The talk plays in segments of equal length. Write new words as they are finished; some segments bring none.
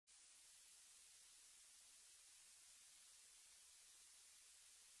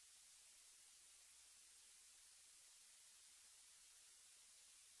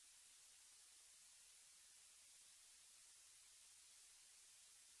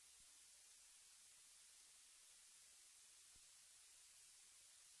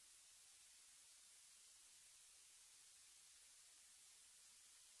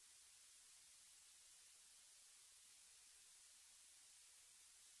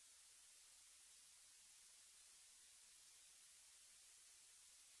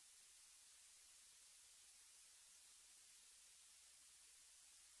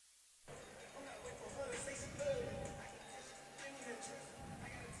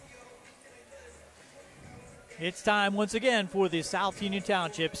It's time once again for the South Union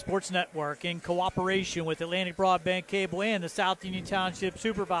Township Sports Network in cooperation with Atlantic Broadband Cable and the South Union Township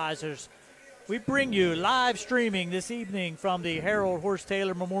Supervisors. We bring you live streaming this evening from the Harold Horse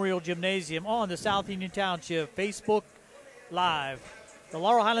Taylor Memorial Gymnasium on the South Union Township Facebook Live. The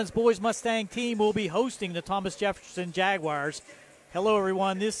Laurel Highlands Boys Mustang team will be hosting the Thomas Jefferson Jaguars. Hello,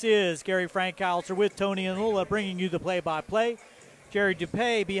 everyone. This is Gary Frankhauser with Tony and Lola bringing you the play-by-play. Jerry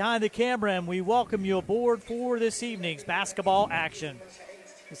DuPay behind the camera, and we welcome you aboard for this evening's basketball action.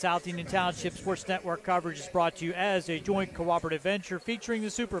 The South Union Township Sports Network coverage is brought to you as a joint cooperative venture featuring the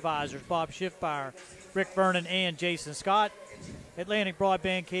supervisors Bob Schiffmeyer, Rick Vernon, and Jason Scott, Atlantic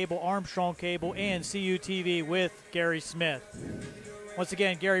Broadband Cable, Armstrong Cable, and CUTV with Gary Smith. Once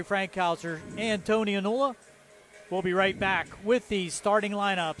again, Gary Frankhauser and Tony Anola. We'll be right back with the starting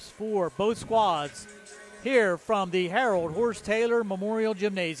lineups for both squads here from the Harold Horse Taylor Memorial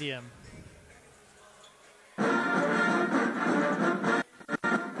Gymnasium.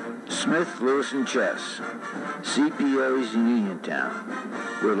 Smith, Lewis, and Chess, CPOs in Uniontown.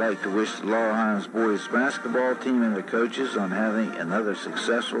 We'd like to wish the Laurel Highlands boys basketball team and the coaches on having another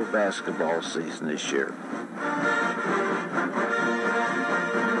successful basketball season this year.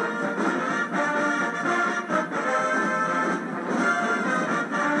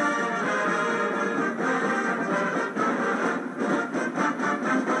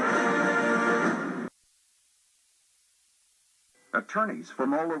 Attorneys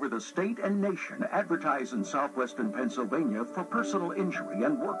from all over the state and nation advertise in southwestern Pennsylvania for personal injury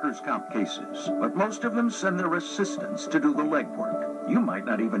and workers' comp cases, but most of them send their assistants to do the legwork. You might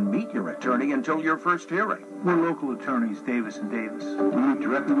not even meet your attorney until your first hearing. We're local attorneys, Davis & Davis. We meet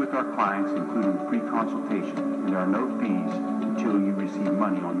directly with our clients, including free consultation, and there are no fees until you receive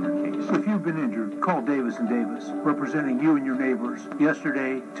money on your case. If you've been injured, call Davis & Davis, representing you and your neighbors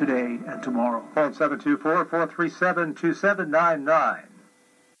yesterday, today, and tomorrow. Phone 724-437-2799.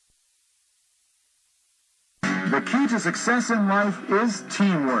 The key to success in life is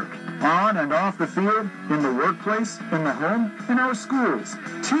teamwork. On and off the field, in the workplace, in the home, in our schools.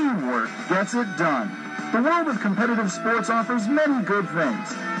 Teamwork gets it done. The world of competitive sports offers many good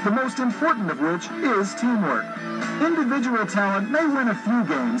things, the most important of which is teamwork. Individual talent may win a few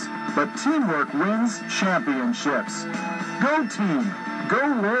games, but teamwork wins championships. Go team! Go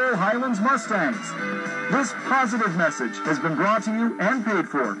Laurel Highlands Mustangs! This positive message has been brought to you and paid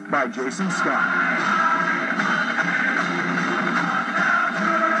for by Jason Scott.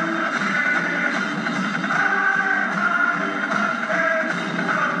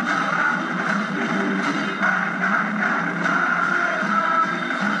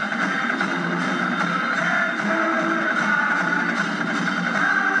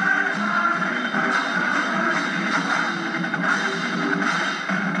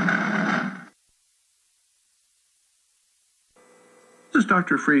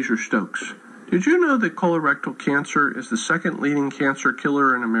 Dr. Fraser Stokes. Did you know that colorectal cancer is the second leading cancer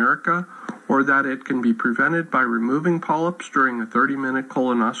killer in America, or that it can be prevented by removing polyps during a 30-minute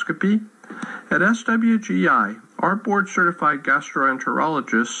colonoscopy? At SWGI, our board-certified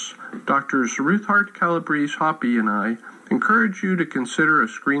gastroenterologists, Drs. Ruthart Calabrese-Hoppy and I, encourage you to consider a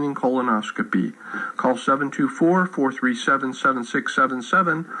screening colonoscopy. Call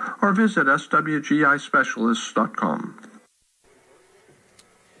 724-437-7677 or visit swgispecialists.com.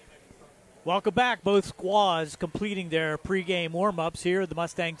 Welcome back. Both squads completing their pregame warm-ups here. The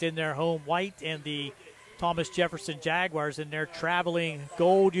Mustangs in their home white and the Thomas Jefferson Jaguars in their traveling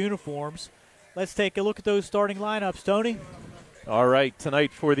gold uniforms. Let's take a look at those starting lineups, Tony. All right,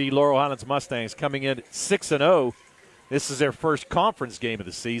 tonight for the Laurel Highlands Mustangs coming in at 6-0. This is their first conference game of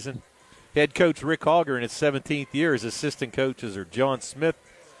the season. Head coach Rick Auger in his 17th year. His assistant coaches are John Smith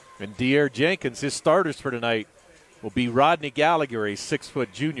and De'Aaron Jenkins. His starters for tonight will be Rodney Gallagher, a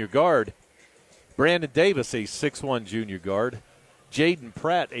 6-foot junior guard. Brandon Davis, a 6'1 junior guard. Jaden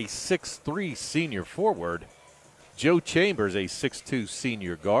Pratt, a 6'3 senior forward. Joe Chambers, a 6'2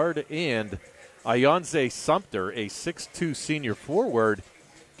 senior guard. And Ayanze Sumter, a 6'2 senior forward,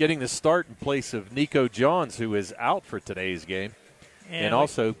 getting the start in place of Nico Johns, who is out for today's game. And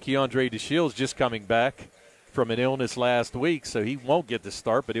also Keandre DeShields just coming back from an illness last week, so he won't get the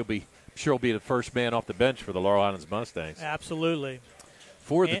start, but he'll be the first man off the bench for the Laurel Highlands Mustangs. Absolutely.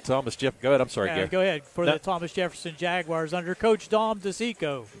 For the Thomas Jefferson, go ahead, I'm sorry, Gary. Go ahead. For the Thomas Jefferson Jaguars under Coach Dom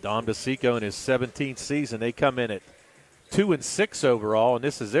DeSico. Dom DeSico in his 17th season. They come in at 2-6 overall, and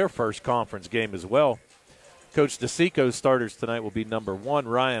this is their first conference game as well. Coach DeSico's starters tonight will be number 1,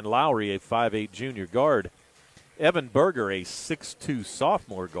 Ryan Lowry, a 5'8 junior guard. Evan Berger, a 6'2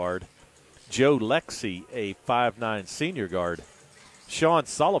 sophomore guard. Joe Lexi, a 5'9 senior guard. Sean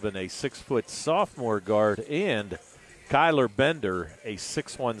Sullivan, a 6-foot sophomore guard, and Kyler Bender, a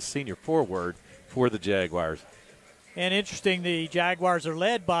 6'1 senior forward for the Jaguars. And interesting, the Jaguars are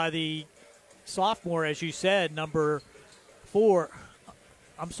led by the sophomore, as you said, number 2.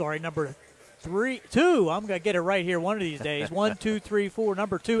 I'm going to get it right here one of these days. 1, 2, 3, 4.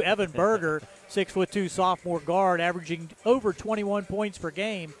 Number 2, Evan Berger, 6'2" sophomore guard, averaging over 21 points per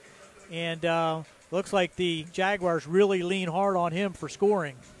game. And looks like the Jaguars really lean hard on him for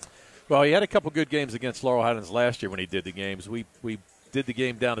scoring. Well, he had a couple good games against Laurel Highlands last year when he did the games. We did the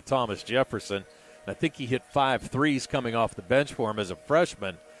game down to Thomas Jefferson, and I think he hit 5 threes coming off the bench for him as a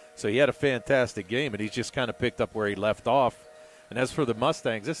freshman. So he had a fantastic game, and he's just kind of picked up where he left off. And as for the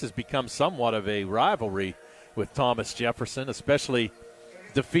Mustangs, this has become somewhat of a rivalry with Thomas Jefferson, especially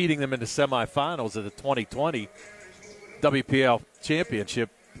defeating them in the semifinals of the 2020 Wpial championship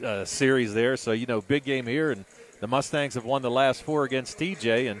series there. So, big game here, and the Mustangs have won the last 4 against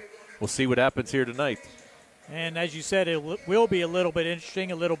TJ, and we'll see what happens here tonight. And as you said, it will be a little bit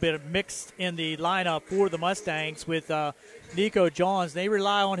interesting, a little bit mixed in the lineup for the Mustangs with Nico Johns. They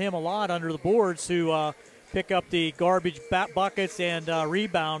rely on him a lot under the boards to pick up the garbage buckets and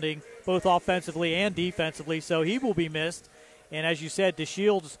rebounding, both offensively and defensively, so he will be missed. And as you said,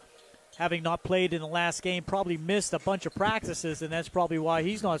 DeShields, having not played in the last game, probably missed a bunch of practices, and that's probably why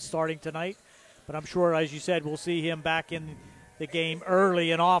he's not starting tonight. But I'm sure, as you said, we'll see him back in the game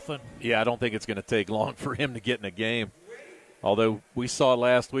early and often. Yeah, I don't think it's going to take long for him to get in a game. Although we saw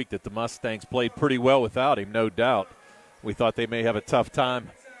last week that the Mustangs played pretty well without him, no doubt. We thought they may have a tough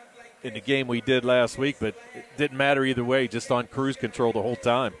time in the game we did last week, but it didn't matter either way, just on cruise control the whole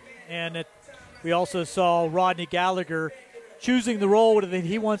time. And we also saw Rodney Gallagher choosing the role that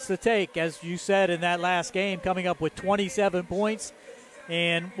he wants to take, as you said in that last game, coming up with 27 points.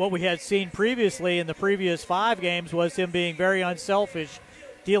 And what we had seen previously in the previous 5 games was him being very unselfish,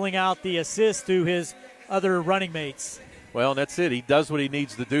 dealing out the assists to his other running mates. Well, that's it. He does what he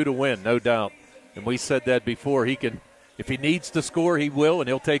needs to do to win, no doubt. And we said that before. If he needs to score, he will, and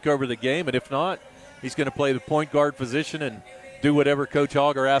he'll take over the game. And if not, he's going to play the point guard position and do whatever Coach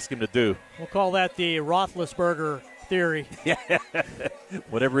Auger asks him to do. We'll call that the Roethlisberger theory. Yeah,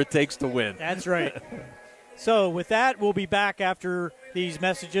 whatever it takes to win. That's right. So with that, we'll be back after these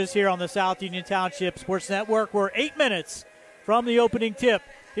messages here on the South Union Township Sports Network. We're 8 minutes from the opening tip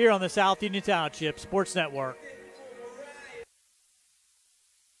here on the South Union Township Sports Network.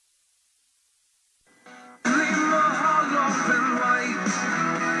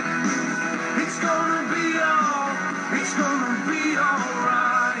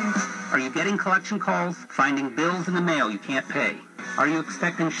 Are you getting collection calls, finding bills in the mail you can't pay? Are you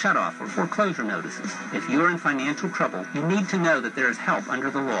expecting shutoff or foreclosure notices? If you're in financial trouble, you need to know that there is help under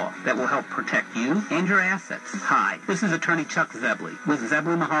the law that will help protect you and your assets. Hi, this is Attorney Chuck Zebley with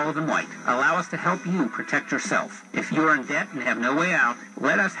Zebley, Mahal & White. Allow us to help you protect yourself. If you're in debt and have no way out,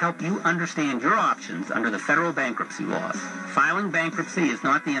 let us help you understand your options under the federal bankruptcy laws. Filing bankruptcy is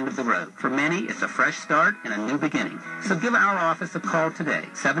not the end of the road. For many, it's a fresh start and a new beginning. So give our office a call today,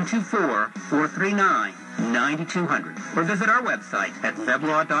 724-439-9200, or visit our website at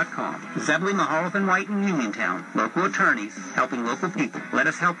zeblaw.com. Zebley, Mahal & White in Uniontown, local attorneys helping local people. Let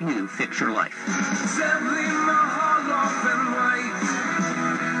us help you fix your life. Zebley, Mahal & White.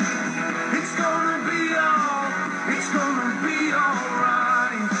 It's gonna be all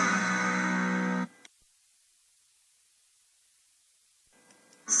right.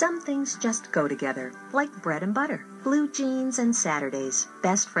 Some things just go together, like bread and butter, blue jeans and Saturdays,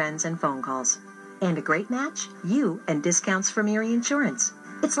 best friends and phone calls. And a great match? You and discounts from Erie Insurance.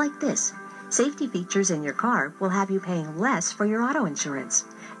 It's like this. Safety features in your car will have you paying less for your auto insurance.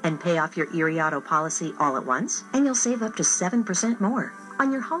 And pay off your Erie auto policy all at once, and you'll save up to 7% more.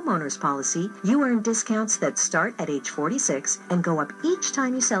 On your homeowner's policy, you earn discounts that start at age 46 and go up each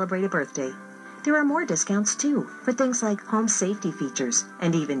time you celebrate a birthday. There are more discounts, too, for things like home safety features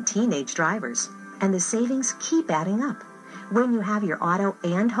and even teenage drivers. And the savings keep adding up. When you have your auto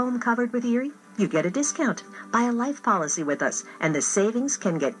and home covered with Erie, you get a discount. Buy a life policy with us, and the savings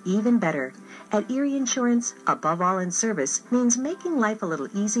can get even better. At Erie Insurance, above all in service means making life a little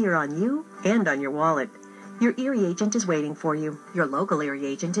easier on you and on your wallet. Your Erie agent is waiting for you. Your local Erie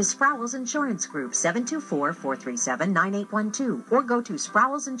agent is Sprowell's Insurance Group, 724-437-9812, or go to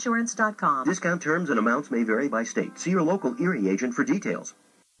sprowellsinsurance.com. Discount terms and amounts may vary by state. See your local Erie agent for details.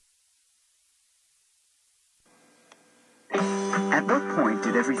 At what point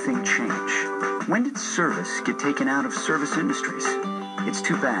did everything change? When did service get taken out of service industries? It's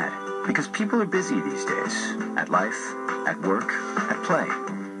too bad, because people are busy these days. At life, at work, at play.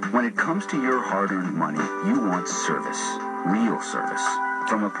 When it comes to your hard-earned money, you want service. Real service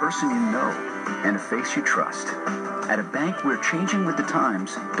from a person you know and a face you trust. At a bank where changing with the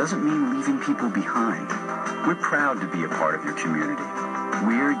times doesn't mean leaving people behind. We're proud to be a part of your community.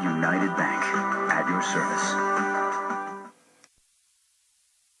 We're United Bank, at your service.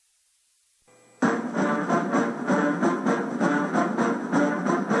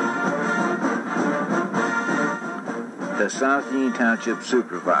 The South Union Township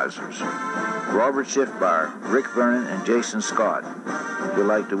Supervisors, Robert Schiffmeyer, Rick Vernon, and Jason Scott, would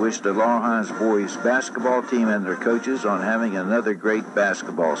like to wish the Laurel Highlands boys basketball team and their coaches on having another great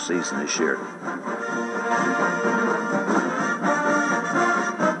basketball season this year.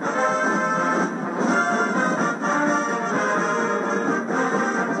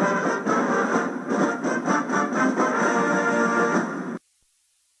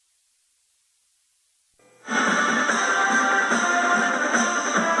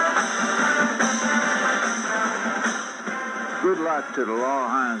 To the Laurel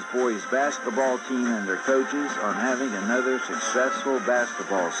Highlands boys basketball team and their coaches on having another successful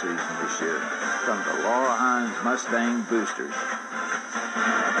basketball season this year from the Laurel Highlands Mustang Boosters.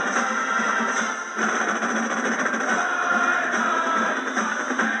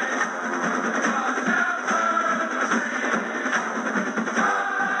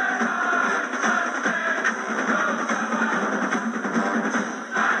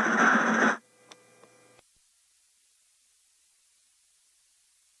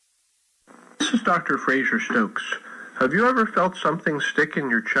 Dr. Fraser Stokes. Have you ever felt something stick in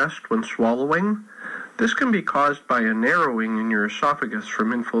your chest when swallowing? This can be caused by a narrowing in your esophagus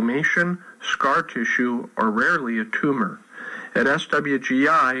from inflammation, scar tissue, or rarely a tumor. At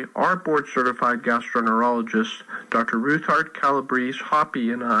SWGI, our board-certified gastroenterologist, Dr. Ruthart Calabrese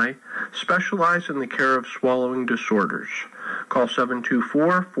Hoppy, and I specialize in the care of swallowing disorders. Call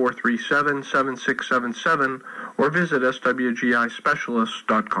 724-437-7677 or visit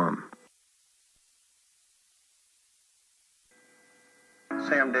swgispecialist.com.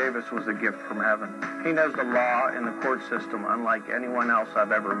 Sam Davis was a gift from heaven. He knows the law and the court system unlike anyone else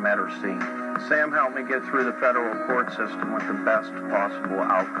I've ever met or seen. Sam helped me get through the federal court system with the best possible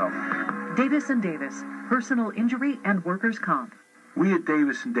outcome. Davis & Davis, personal injury and workers' comp. We at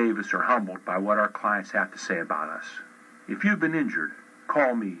Davis & Davis are humbled by what our clients have to say about us. If you've been injured,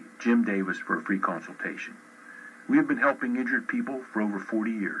 call me, Jim Davis, for a free consultation. We have been helping injured people for over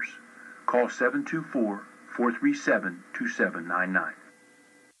 40 years. Call 724-437-2799.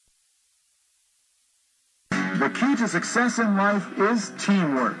 The key to success in life is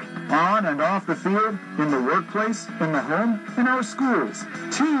teamwork. On and off the field, in the workplace, in the home, in our schools.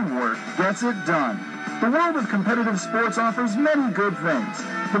 Teamwork gets it done. The world of competitive sports offers many good things,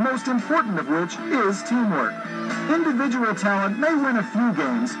 the most important of which is teamwork. Individual talent may win a few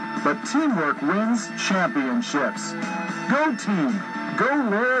games, but teamwork wins championships. Go team! Go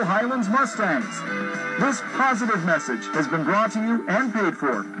Laurel Highlands Mustangs! This positive message has been brought to you and paid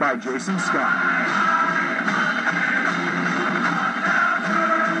for by Jason Scott.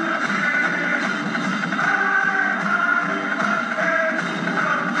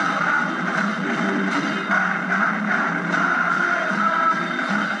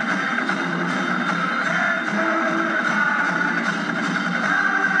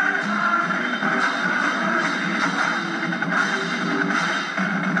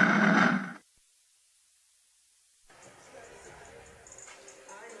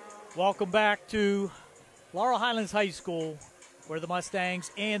 Welcome back to Laurel Highlands High School, where the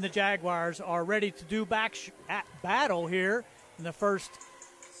Mustangs and the Jaguars are ready to do battle here in the first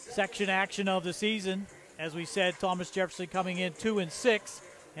section action of the season. As we said, Thomas Jefferson coming in 2-6,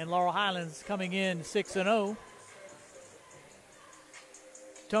 and Laurel Highlands coming in 6-0.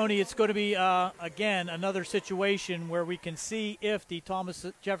 Tony, it's going to be, again, another situation where we can see if the Thomas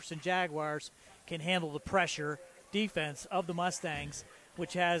Jefferson Jaguars can handle the pressure defense of the Mustangs,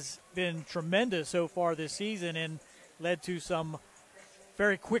 which has been tremendous so far this season and led to some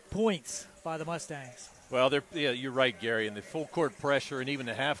very quick points by the Mustangs. Well, you're right, Gary, and the full court pressure and even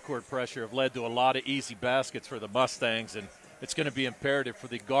the half court pressure have led to a lot of easy baskets for the Mustangs, and it's going to be imperative for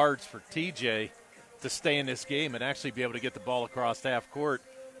the guards for TJ to stay in this game and actually be able to get the ball across half court,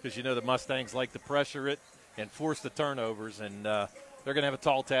 because you know the Mustangs like to pressure it and force the turnovers, and they're going to have a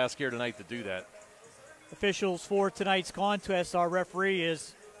tall task here tonight to do that. Officials for tonight's contest, our referee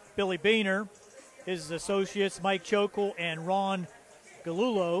is Billy Beaner. His associates, Mike Chokel and Ron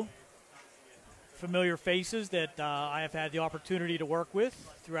Galullo. Familiar faces that I have had the opportunity to work with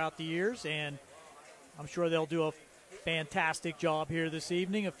throughout the years, and I'm sure they'll do a fantastic job here this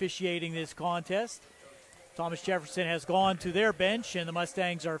evening officiating this contest. Thomas Jefferson has gone to their bench, and the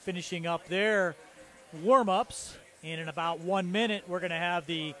Mustangs are finishing up their warm-ups And in about 1 minute, we're going to have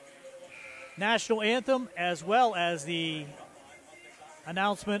the national anthem as well as the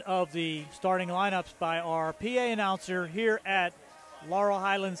announcement of the starting lineups by our PA announcer here at Laurel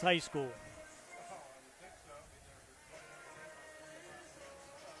Highlands High School.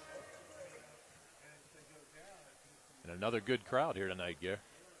 And another good crowd here tonight, Gare.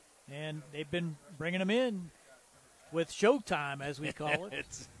 And they've been bringing them in with showtime, as we call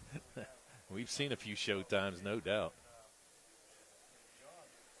it. We've seen a few showtimes, no doubt.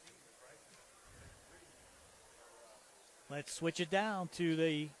 Let's switch it down to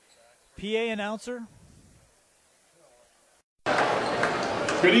the PA announcer.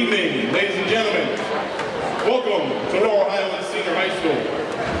 Good evening, ladies and gentlemen. Welcome to Laurel Highlands Senior High School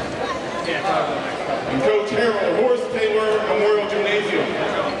and Coach Harold Horace Taylor Memorial Gymnasium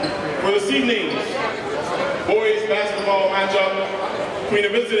for this evening's boys basketball matchup between the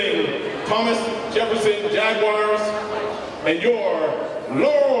visiting Thomas Jefferson Jaguars and your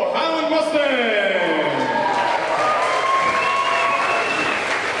Laurel Highland Mustangs.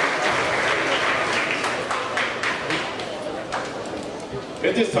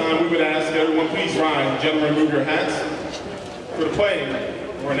 At this time, we would ask everyone please rise. Gentlemen, remove your hats for the playing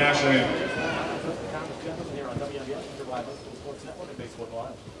of our national anthem.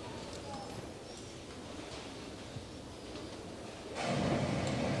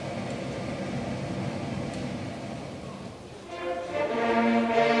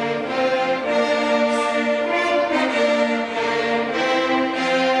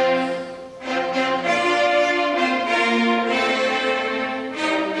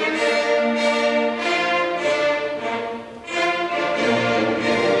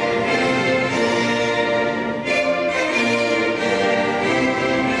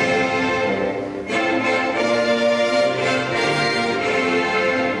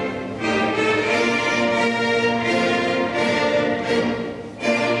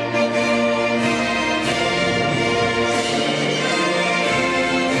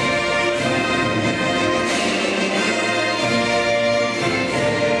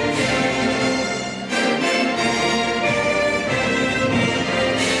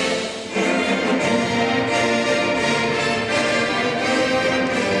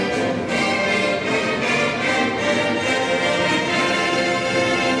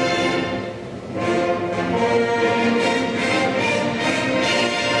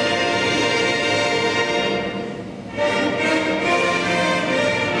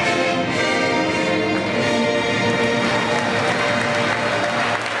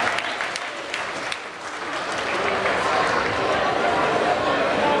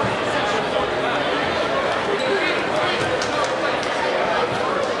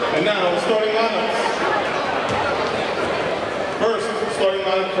 And now, starting lineups. First, starting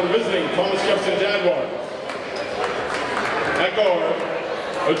lineup for visiting Thomas Jefferson Jaguars. At guard,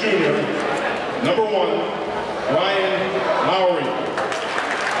 a junior, number 1, Ryan Lowry.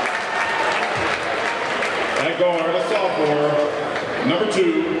 At guard, a sophomore, number 2,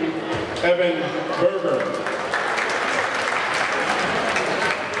 Evan Berger.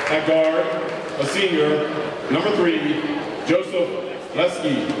 At guard, a senior, number 3, Joseph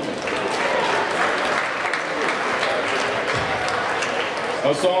Lesky.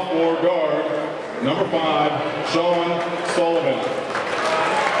 A sophomore guard, number 5, Sean Sullivan.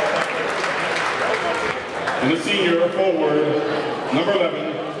 And a senior forward, number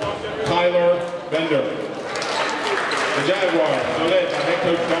 11, Tyler Bender. The Jaguars are led by head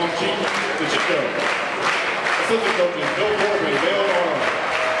coach Tom Chico. Assistant coaches Bill Corbin, Dale Arnold,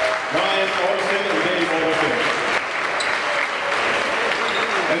 Ryan Alderson, and Dave Alderson.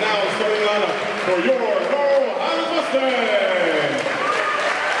 And now starting lineup for your Laurel Highlands Mustangs.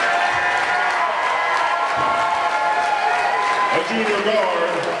 A junior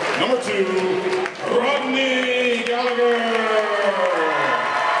guard, number 2, Rodney Gallagher.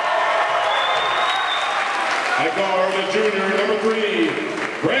 At guard, a junior, number 3,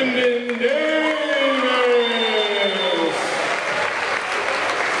 Brendan Davis.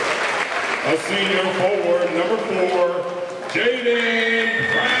 A senior forward, number 4, Jaden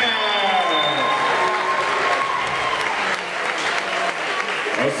Pratt.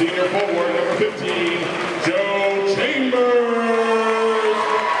 A senior forward, number 15, Joe Chambers.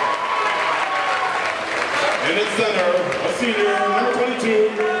 And at center, a senior, number 22,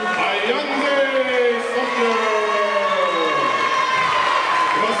 Ayanze Sumter.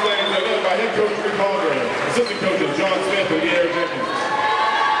 The Mustangs are led by head coach Rick Halder, assistant coaches John Smith and Pierre Jenkins.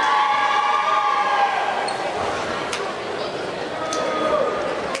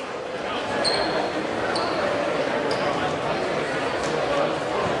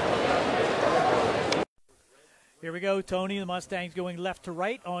 Here we we go, Tony. The Mustangs going left to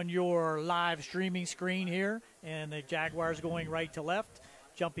right on your live streaming screen here, and the Jaguars going right to left.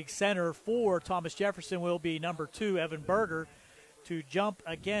 Jumping center for Thomas Jefferson will be number 2, Evan Berger. To jump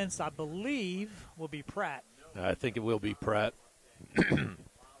against, I believe, will be Pratt. I think it will be Pratt. And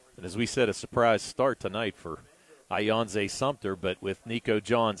as we said, a surprise start tonight for Ionze Sumter, but with Nico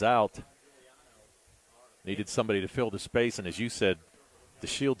Johns out, needed somebody to fill the space. And as you said, the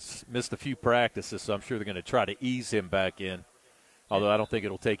Shields missed a few practices, so I'm sure they're going to try to ease him back in. Although I don't think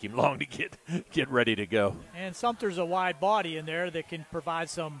it'll take him long to get ready to go. And Sumter's a wide body in there that can provide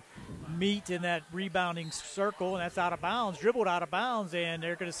some meat in that rebounding circle, and that's out of bounds, dribbled out of bounds, and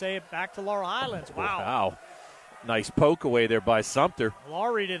they're going to say it back to Laurel Highlands. Wow. Nice poke away there by Sumter.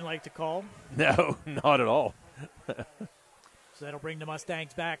 Laurie didn't like to call. No, not at all. So that'll bring the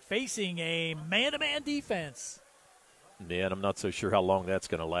Mustangs back facing a man-to-man defense. Yeah, and I'm not so sure how long that's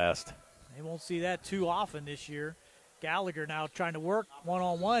going to last. They won't see that too often this year. Gallagher now trying to work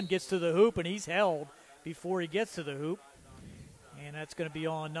one-on-one, gets to the hoop, and he's held before he gets to the hoop. And that's going to be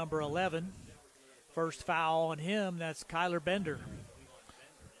on number 11. First foul on him, that's Kyler Bender.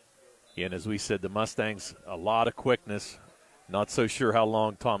 And as we said, the Mustangs, a lot of quickness. Not so sure how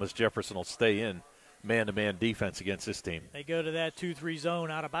long Thomas Jefferson will stay in man-to-man defense against this team. They go to that 2-3 zone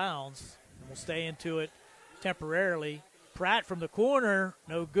out of bounds. And will stay into it temporarily. Pratt from the corner,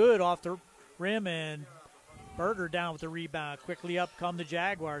 no good off the rim, and Berger down with the rebound. Quickly up come the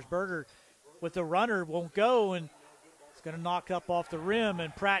Jaguars. Berger with the runner won't go, and it's going to knock up off the rim,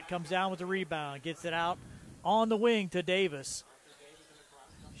 and Pratt comes down with the rebound. Gets it out on the wing to Davis.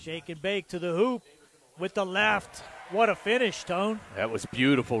 Shake and bake to the hoop with the left. What a finish, Tone. That was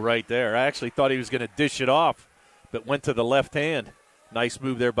beautiful right there. I actually thought he was going to dish it off, but went to the left hand. Nice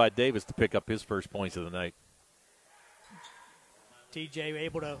move there by Davis to pick up his first points of the night. TJ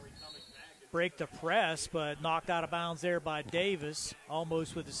able to break the press, but knocked out of bounds there by Davis,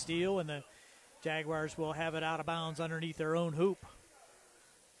 almost with the steal, and the Jaguars will have it out of bounds underneath their own hoop.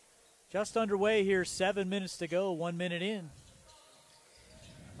 Just underway here, 7 minutes to go, 1 minute in.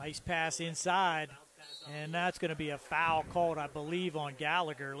 Nice pass inside, and that's going to be a foul called, I believe, on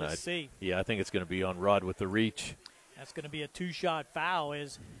Gallagher. Let's see. Yeah, I think it's going to be on Rod with the reach. That's going to be a 2-shot foul,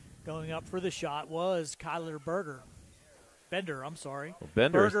 as going up for the shot was Kyler Bender, I'm sorry. Well,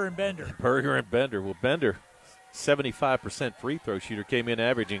 Berger and Bender. Well, Bender, 75% free throw shooter, came in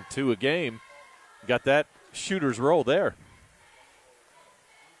averaging 2 a game. Got that shooter's roll there.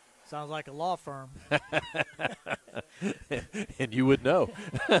 Sounds like a law firm. And you would know.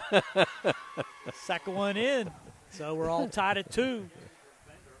 Second one in. So we're all tied at 2.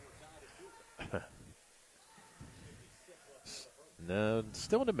 No,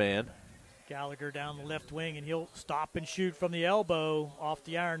 still in a man. Gallagher down the left wing, and he'll stop and shoot from the elbow. Off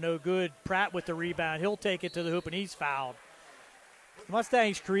the iron, no good. Pratt with the rebound. He'll take it to the hoop, and he's fouled. The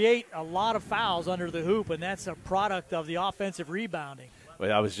Mustangs create a lot of fouls under the hoop, and that's a product of the offensive rebounding.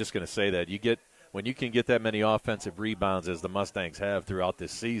 Well, I was just going to say that. When you can get that many offensive rebounds as the Mustangs have throughout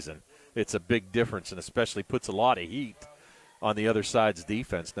this season, it's a big difference, and especially puts a lot of heat on the other side's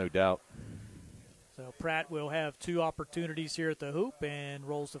defense, no doubt. So Pratt will have 2 opportunities here at the hoop and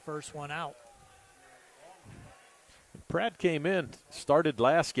rolls the first one out. Pratt came in, started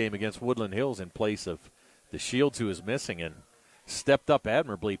last game against Woodland Hills in place of the Shields, who was missing, and stepped up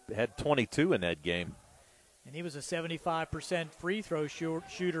admirably, had 22 in that game. And he was a 75% free throw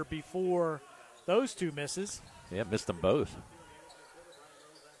shooter before those 2 misses. Yeah, missed them both.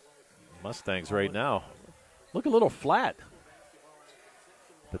 Mustangs right now look a little flat.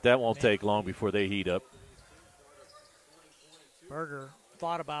 But that won't take long before they heat up. Berger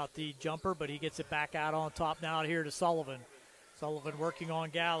thought about the jumper, but he gets it back out on top now here to Sullivan. Sullivan working on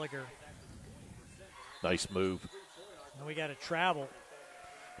Gallagher. Nice move. And we got to travel.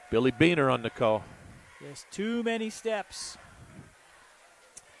 Billy Beener on the call. Just too many steps.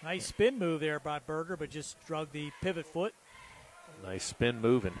 Nice spin move there by Berger, but just drug the pivot foot. Nice spin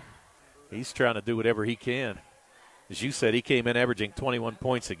move, and he's trying to do whatever he can. As you said, he came in averaging 21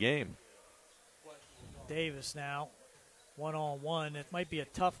 points a game. Davis now, one-on-one. It might be a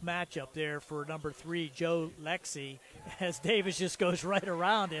tough matchup there for number 3, Joe Lexi, as Davis just goes right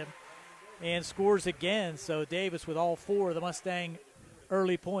around him and scores again. So Davis with all 4 of the Mustang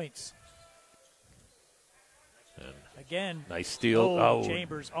early points. And again, nice steal.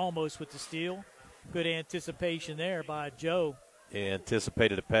 Chambers almost with the steal. Good anticipation there by Joe. He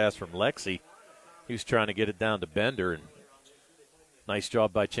anticipated a pass from Lexi. He was trying to get it down to Bender, and nice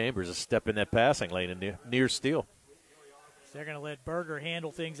job by Chambers to step in that passing lane and near steal. So they're going to let Berger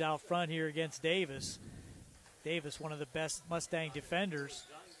handle things out front here against Davis. Davis, one of the best Mustang defenders.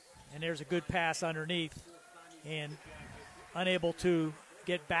 And there's a good pass underneath. and unable to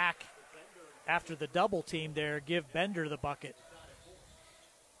get back after the double team there, give Bender the bucket.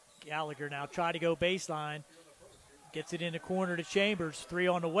 Gallagher now try to go baseline. Gets it in the corner to Chambers. 3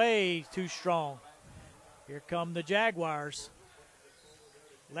 on the way, too strong. Here come the Jaguars.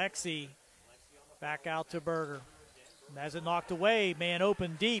 Lexi back out to Berger. Has it knocked away. Man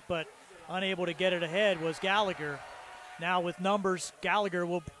open deep, but unable to get it ahead was Gallagher. Now with numbers, Gallagher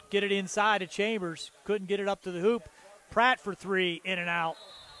will get it inside to Chambers. Couldn't get it up to the hoop. Pratt for 3, in and out.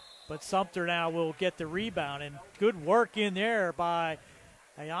 But Sumter now will get the rebound. And good work in there by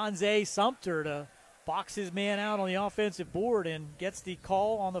Ayanze Sumter to box his man out on the offensive board and gets the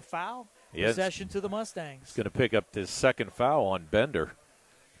call on the foul. Yes. Possession to the Mustangs. He's going to pick up his second foul on Bender.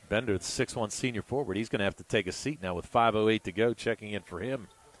 Bender, the 6'1 senior forward, he's going to have to take a seat now with 5:08 to go. Checking in for him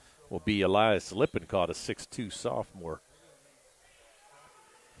will be Elias Lippincott, a 6'2 sophomore.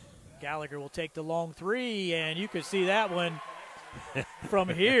 Gallagher will take the long 3, and you can see that one from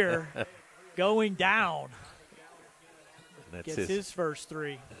here going down. Gets his first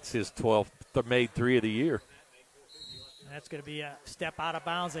 3. That's his 12th made 3 of the year. And that's going to be a step out of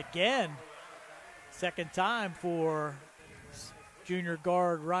bounds again. Second time for junior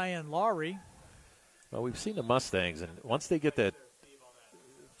guard Ryan Lowry. Well, we've seen the Mustangs, and once they get that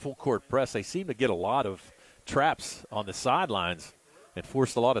full court press, they seem to get a lot of traps on the sidelines and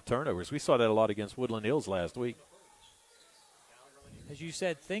force a lot of turnovers. We saw that a lot against Woodland Hills last week. As you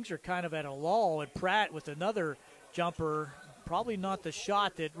said, things are kind of at a lull, and Pratt with another jumper, probably not the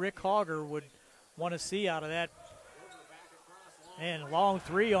shot that Rick Hogger would want to see out of that. And long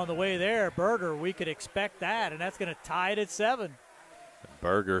 3 on the way there. Berger, we could expect that, and that's going to tie it at 7.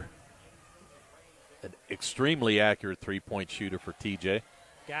 Berger, an extremely accurate three-point shooter for TJ.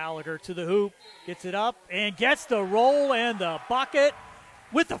 Gallagher to the hoop, gets it up, and gets the roll and the bucket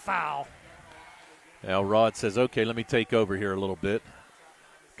with the foul. Now Rod says, okay, let me take over here a little bit.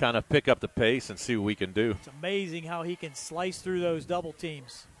 Kind of pick up the pace and see what we can do. It's amazing how he can slice through those double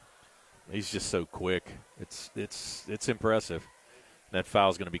teams. He's just so quick. It's impressive. That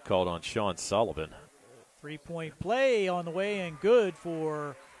foul's going to be called on Sean Sullivan. 3-point play on the way and good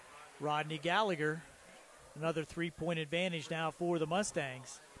for Rodney Gallagher. Another 3-point advantage now for the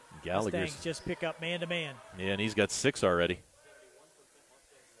Mustangs. Mustangs just pick up man-to-man. Yeah, and he's got 6 already.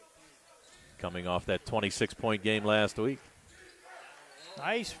 Coming off that 26-point game last week.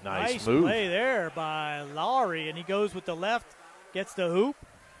 Nice move. Play there by Lowry, and he goes with the left, gets the hoop.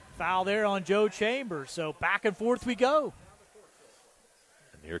 Foul there on Joe Chambers, so back and forth we go.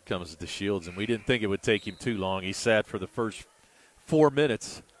 And here comes the Shields, and we didn't think it would take him too long. He sat for the first 4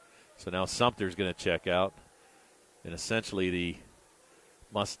 minutes. So now Sumter's going to check out. And essentially the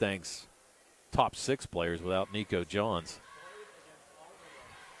Mustangs' top 6 players without Nico Johns.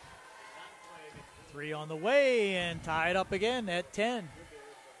 3 on the way and tied up again at 10.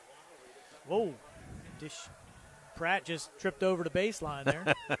 Whoa. Pratt just tripped over the baseline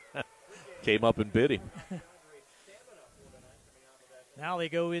there. Came up and bit him. Now they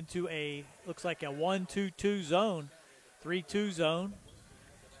go into looks like a 1-2-2 zone, 3-2 zone.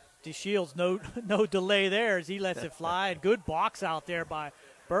 DeShields, no delay there as he lets it fly. And good box out there by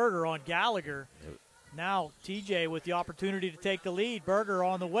Berger on Gallagher. Now TJ with the opportunity to take the lead. Berger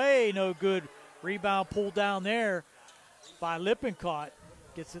on the way, no good. Rebound pulled down there by Lippincott.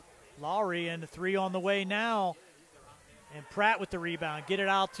 Gets it Lowry, and the 3 on the way now. And Pratt with the rebound. Get it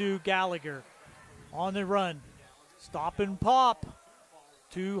out to Gallagher. On the run. Stop and pop.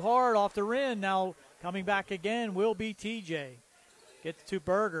 Too hard off the rim. Now coming back again will be TJ. Gets to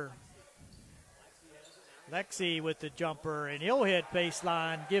Berger. Lexi with the jumper, and he'll hit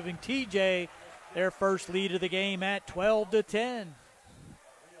baseline, giving TJ their first lead of the game at 12-10.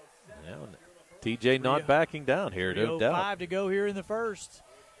 Now, TJ not backing down here, no doubt. 5 to go here in the first.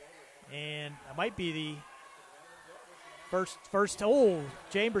 And it might be the first. Oh,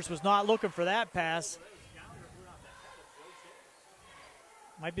 Chambers was not looking for that pass.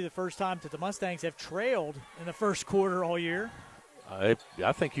 Might be the first time that the Mustangs have trailed in the first quarter all year. I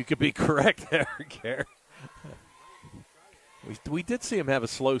think you could be correct there, Gary. We did see him have a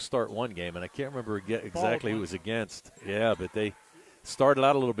slow start one game, and I can't remember exactly who it was against. Yeah, but they started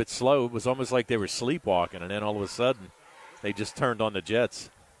out a little bit slow. It was almost like they were sleepwalking, and then all of a sudden they just turned on the Jets.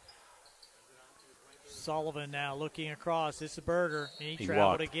 Sullivan now looking across. This is Berger, and he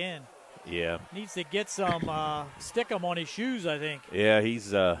traveled walked again. Yeah. Needs to get some, stick them on his shoes, I think. Yeah,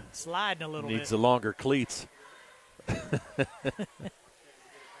 he's sliding a little bit. Needs the longer cleats.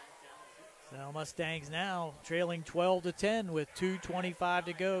 So Mustangs now trailing 12-10 with 2:25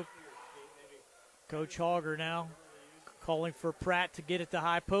 to go. Coach Hogger now calling for Pratt to get it to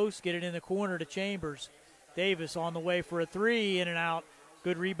high post, get it in the corner to Chambers. Davis on the way for a three, in and out.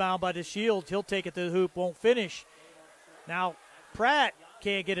 Good rebound by DeShields. He'll take it to the hoop, won't finish. Now Pratt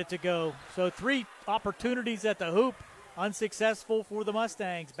can't get it to go. So 3 opportunities at the hoop, unsuccessful for the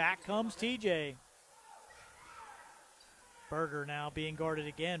Mustangs. Back comes TJ. Berger now being guarded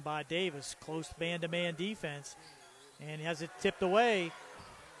again by Davis. Close man-to-man defense. And he has it tipped away.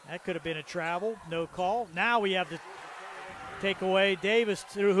 That could have been a travel. No call. Now we have to take away Davis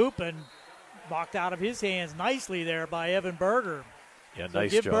through hoop and knocked out of his hands nicely there by Evan Berger. Yeah, so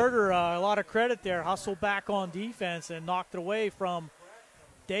nice give job. Berger a lot of credit there. Hustled back on defense and knocked it away from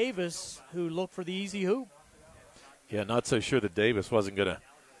Davis, who looked for the easy hoop. Yeah, not so sure that Davis wasn't going to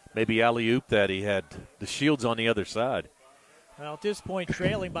maybe alley-oop that. He had the Shields on the other side. Well, at this point,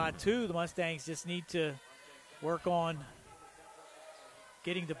 trailing by 2, the Mustangs just need to work on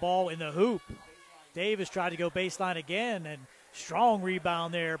getting the ball in the hoop. Davis tried to go baseline again, and strong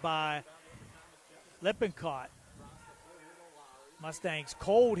rebound there by Lippincott. Mustangs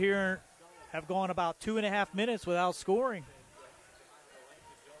cold here, have gone about 2.5 minutes without scoring.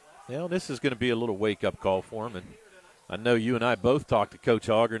 Well, this is going to be a little wake-up call for him, and I know you and I both talked to Coach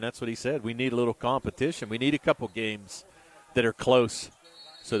Auger, and that's what he said. We need a little competition. We need a couple games that are close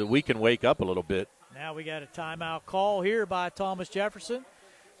so that we can wake up a little bit. Now we got a timeout call here by Thomas Jefferson.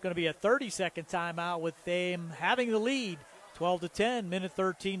 It's going to be a 30-second timeout with them having the lead, 12-10, minute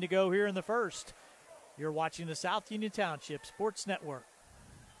 13 to go here in the first. You're watching the South Union Township Sports Network.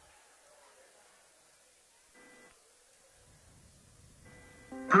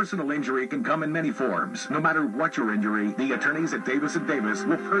 Personal injury can come in many forms. No matter what your injury, the attorneys at Davis & Davis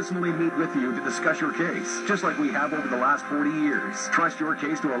will personally meet with you to discuss your case, just like we have over the last 40 years. Trust your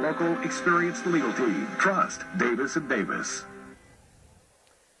case to a local, experienced legal team. Trust Davis & Davis.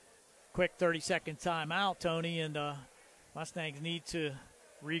 Quick 30-second timeout, Tony, and Mustangs need to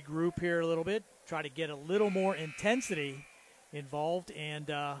regroup here a little bit, try to get a little more intensity involved,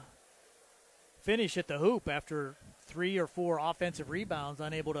 and finish at the hoop after 3 or 4 offensive rebounds,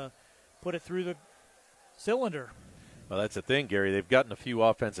 unable to put it through the cylinder. Well, that's the thing, Gary. They've gotten a few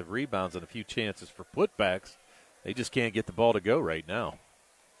offensive rebounds and a few chances for putbacks. They just can't get the ball to go right now.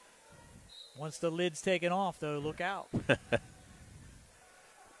 Once the lid's taken off, though, look out.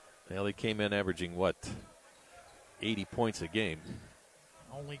 Well, they came in averaging, 80 points a game.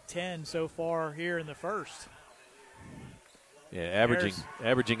 Only 10 so far here in the first. Yeah,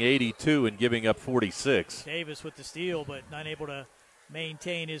 averaging 82 and giving up 46. Davis with the steal, but not able to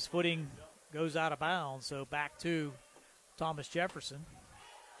maintain his footing, goes out of bounds. So back to Thomas Jefferson.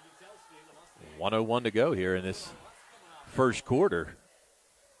 1:01 to go here in this first quarter.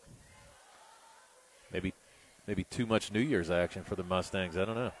 Maybe too much New Year's action for the Mustangs. I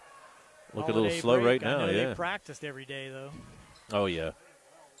don't know. Look a little slow right now. Yeah, they practiced every day though. Oh yeah.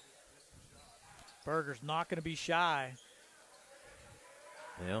 Berger's not going to be shy.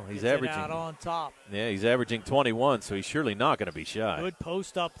 Well, he's Gets averaging it out on top. Yeah, he's averaging 21, so he's surely not going to be shy. Good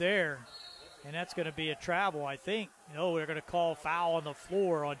post up there, and that's going to be a travel, I think. They're going to call foul on the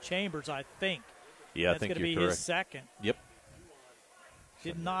floor on Chambers, I think. Yeah, that's I think going to be correct. his second. Yep.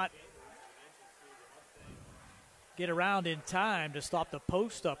 Did not get around in time to stop the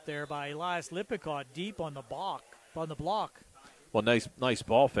post up there by Elias Lippincott deep on the block. Well, nice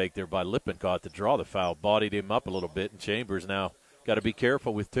ball fake there by Lippincott to draw the foul. Bodied him up a little bit, and Chambers now got to be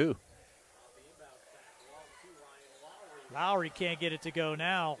careful with 2. Lowry can't get it to go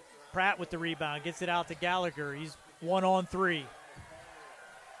now. Pratt with the rebound, gets it out to Gallagher. He's 1-on-3.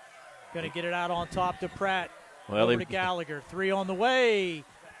 Going to get it out on top to Pratt. Over to Gallagher. 3 on the way.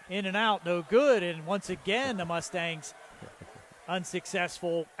 In and out, no good. And once again, the Mustangs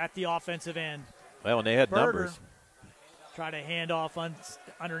unsuccessful at the offensive end. Well, and they had Berger numbers. Try to hand off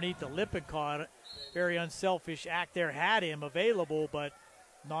underneath the Lippincott. Very unselfish act there. Had him available, but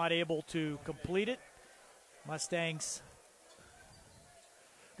not able to complete it. Mustangs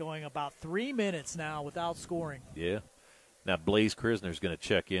going about 3 minutes now without scoring. Yeah. Now Blaze Krisner's going to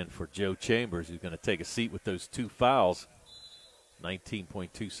check in for Joe Chambers, who's going to take a seat with those 2 fouls.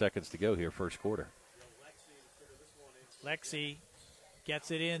 19.2 seconds to go here, first quarter. Lexi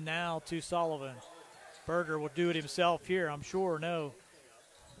gets it in now to Sullivan. Berger will do it himself here, I'm sure. No.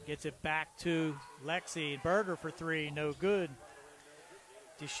 Gets it back to Lexi. Berger for 3, no good.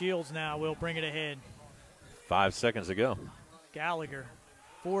 DeShields now will bring it ahead. 5 seconds to go. Gallagher,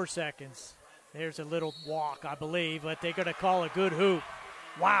 4 seconds. There's a little walk, I believe, but they're going to call a good hoop.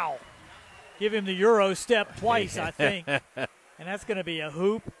 Wow. Give him the Euro step twice, I think. And that's going to be a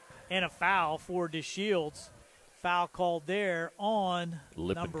hoop and a foul for DeShields. Foul called there on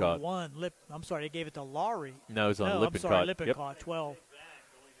Lippincott. number 1. I'm sorry, they gave it to Lowry. No, it's on Lippincott. I'm sorry, Lippincott, yep. 12.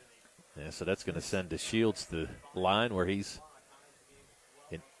 Yeah, so that's going to send DeShields to the line where he's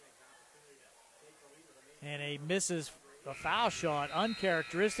in. And he misses a foul shot.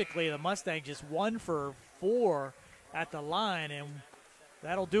 Uncharacteristically, the Mustang just 1 for 4 at the line, and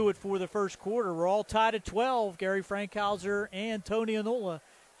that'll do it for the first quarter. We're all tied at 12. Gary Frankhauser and Tony Anola.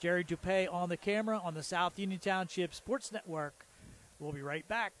 Jerry Dupay on the camera on the South Union Township Sports Network. We'll be right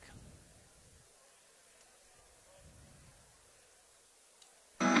back.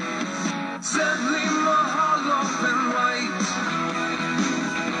 Sadly, my heart off and white.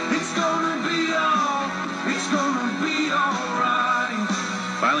 It's gonna be alright.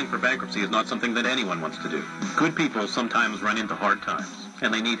 Filing for bankruptcy is not something that anyone wants to do. Good people sometimes run into hard times,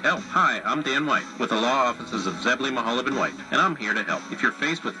 and they need help. Hi, I'm Dan White with the law offices of Zebley, Maholob & White, and I'm here to help. If you're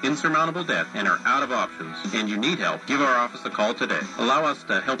faced with insurmountable debt and are out of options and you need help, give our office a call today. Allow us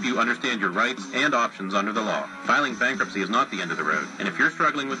to help you understand your rights and options under the law. Filing bankruptcy is not the end of the road, and if you're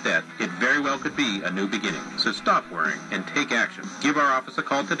struggling with debt, it very well could be a new beginning. So stop worrying and take action. Give our office a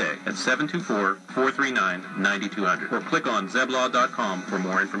call today at 724-439-9200 or click on zeblaw.com for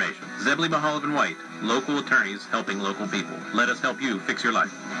more information. Zebley, Maholob & White, local attorneys helping local people. Let us help you fix your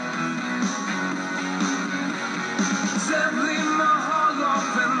life. Sadly, my heart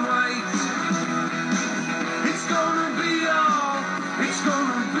off and white. It's gonna be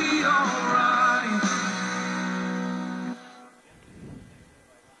alright.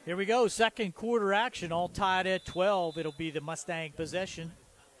 Here we go, second quarter action, all tied at 12. It'll be the Mustang possession.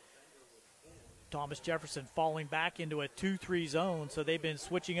 Thomas Jefferson falling back into a 2-3 zone, so they've been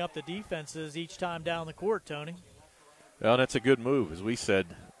switching up the defenses each time down the court, Tony. Well, that's a good move. As we said,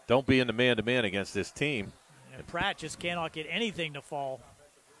 don't be in the man-to-man against this team. And Pratt just cannot get anything to fall.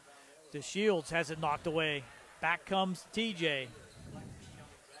 DeShields has it knocked away. Back comes TJ.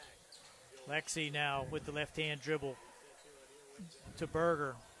 Lexi now with the left-hand dribble to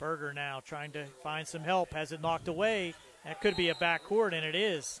Berger. Berger now trying to find some help. Has it knocked away. That could be a backcourt, and it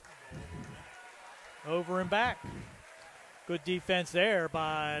is. Over and back. Good defense there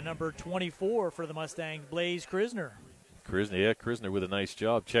by number 24 for the Mustangs, Blaze Krisner. Krisner with a nice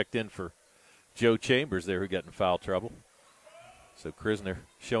job. Checked in for Joe Chambers there, who got in foul trouble. So Krisner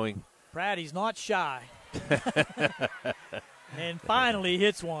showing. Pratt, he's not shy. And finally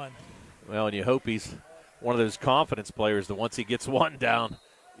hits one. Well, and you hope he's one of those confidence players that once he gets one down,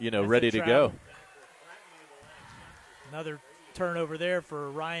 ready to go. Another turnover there for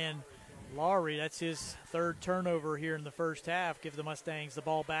Ryan Lowry. That's his third turnover here in the first half. Give the Mustangs the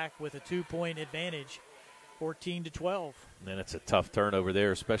ball back with a 2-point advantage, 14-12. And it's a tough turnover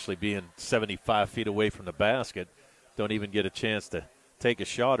there, especially being 75 feet away from the basket. Don't even get a chance to take a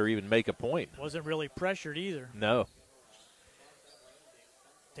shot or even make a point. Wasn't really pressured either. No.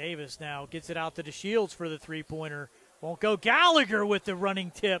 Davis now gets it out to DeShields for the three-pointer. Won't go. Gallagher with the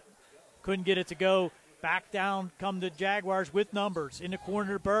running tip. Couldn't get it to go. Back down come the Jaguars with numbers. In the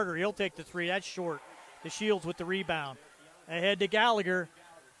corner to Berger. He'll take the three. That's short. DeShields with the rebound. Ahead to Gallagher.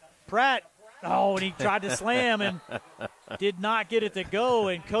 Pratt. Oh, and he tried to slam and did not get it to go.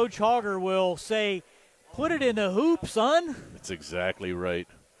 And Coach Hogger will say, put it in the hoop, son. That's exactly right.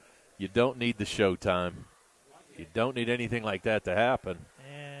 You don't need the showtime. You don't need anything like that to happen.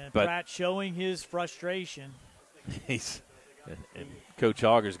 And Pratt showing his frustration. And Coach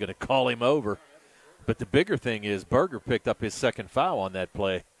Hogger's going to call him over. But the bigger thing is Berger picked up his second foul on that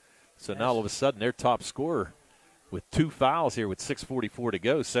play. So now all of a sudden their top scorer with 2 fouls here with 6:44 to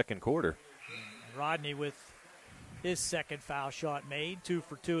go, second quarter. Rodney with his second foul shot made. 2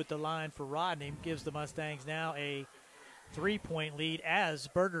 for 2 at the line for Rodney. Gives the Mustangs now a 3-point lead as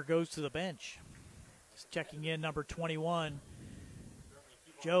Berger goes to the bench. Just checking in number 21,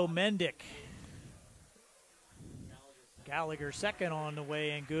 Joe Mendick. Gallagher second on the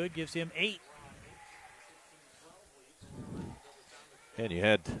way and good. Gives him 8. And you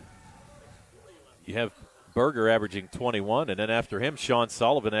have Berger averaging 21, and then after him, Sean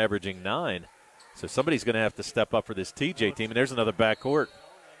Sullivan averaging 9. So somebody's going to have to step up for this TJ team, and there's another backcourt.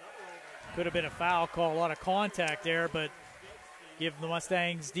 Could have been a foul call, a lot of contact there, but give the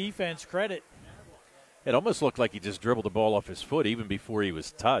Mustangs defense credit. It almost looked like he just dribbled the ball off his foot even before he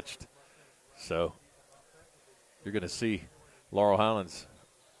was touched. So you're going to see Laurel Highlands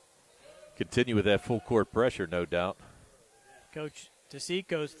continue with that full court pressure, no doubt. Coach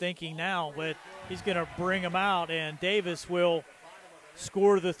DeSico's thinking now, but he's going to bring him out, and Davis will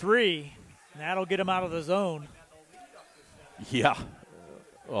score the 3. And that'll get him out of the zone. Yeah.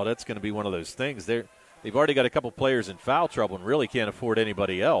 Well, that's going to be one of those things. They've already got a couple players in foul trouble and really can't afford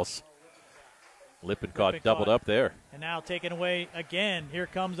anybody else. Lippincott doubled up there. And now taken away again. Here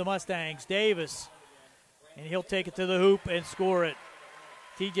comes the Mustangs. Davis. And he'll take it to the hoop and score it.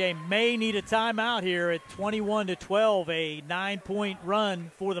 TJ may need a timeout here at 21-12, a 9-point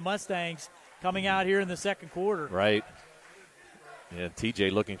run for the Mustangs coming out here in the second quarter. Right. Yeah,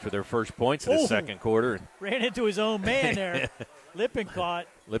 TJ looking for their first points in the second quarter. Ran into his own man there. Lippincott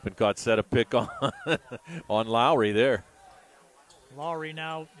set a pick on on Lowry there. Lowry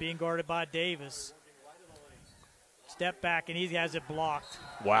now being guarded by Davis. Step back, and he has it blocked.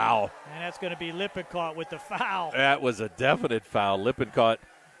 Wow. And that's going to be Lippincott with the foul. That was a definite foul. Lippincott.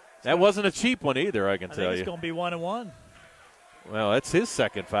 That wasn't a cheap one either, I can tell you. It's going to be 1-1. Well, that's his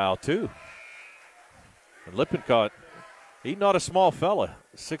second foul, too. And Lippincott, he's not a small fella,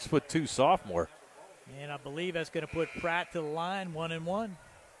 6'2" sophomore. And I believe that's going to put Pratt to the line, 1-1.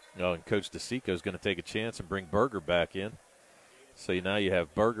 Oh, and Coach DeSico is going to take a chance and bring Berger back in. So now you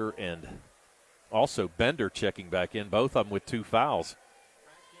have Berger and also Bender checking back in, both of them with 2 fouls.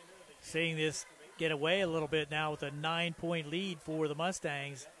 Seeing this get away a little bit now with a 9-point lead for the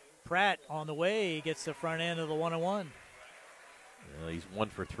Mustangs. Pratt on the way gets the front end of the 1-1. Well, he's 1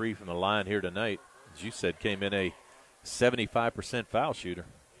 for 3 from the line here tonight. As you said, came in a 75% foul shooter.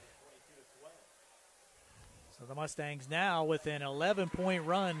 So the Mustangs now with an 11-point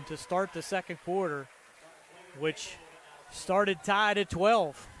run to start the second quarter, which started tied at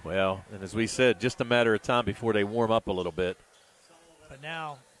 12. Well, and as we said, just a matter of time before they warm up a little bit. But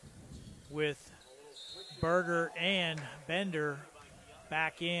now with Berger and Bender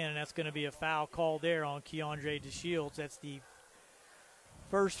back in, and that's going to be a foul called there on Keandre DeShields. That's the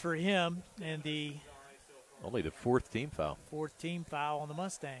first for him and the only the 4th team foul. 4th team foul on the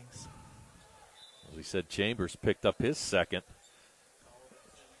Mustangs. As we said, Chambers picked up his second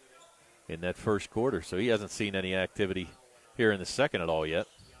in that first quarter, so he hasn't seen any activity here in the second at all yet.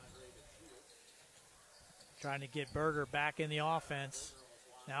 Trying to get Berger back in the offense.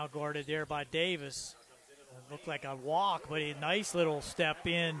 Now guarded there by Davis. It looked like a walk, but a nice little step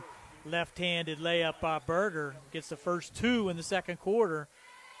in, left-handed layup by Berger. Gets the first 2 in the second quarter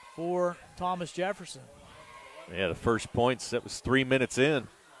for Thomas Jefferson. Yeah, the first points, that was 3 minutes in.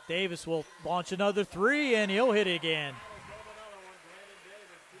 Davis will launch another 3, and he'll hit it again.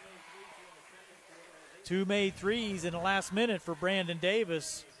 2 made threes in the last minute for Brandon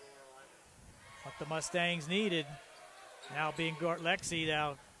Davis. What the Mustangs needed. Now being Lexi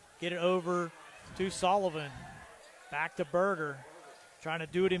now get it over to Sullivan. Back to Berger. Trying to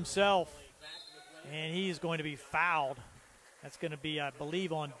do it himself. And he is going to be fouled. That's going to be, I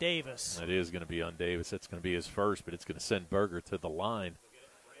believe, on Davis. That is going to be on Davis. That's going to be his first, but it's going to send Berger to the line.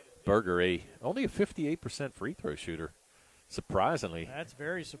 Berger, only a 58% free throw shooter, surprisingly. That's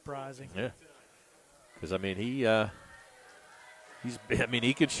very surprising. Yeah. Because, I mean, he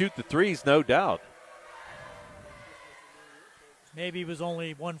could shoot the threes, no doubt. Maybe he was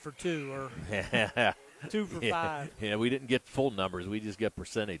only 1 for 2 or 2 for 5. Yeah, we didn't get full numbers. We just get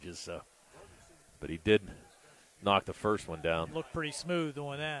percentages. So, but he did knock the first one down. Looked pretty smooth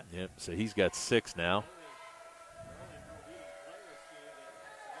doing that. Yep, so he's got 6 now.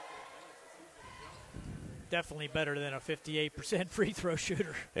 Definitely better than a 58% free throw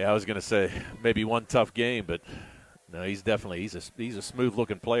shooter. Yeah, I was going to say maybe one tough game, but no, he's a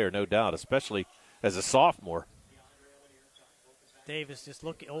smooth-looking player, no doubt, especially as a sophomore. Davis just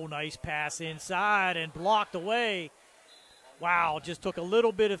looking, nice pass inside and blocked away. Wow, just took a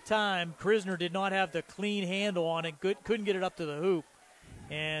little bit of time. Krisner did not have the clean handle on it, couldn't get it up to the hoop.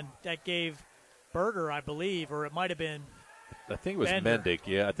 And that gave Berger, I believe, or it might have been I think it was Bender. Mendick.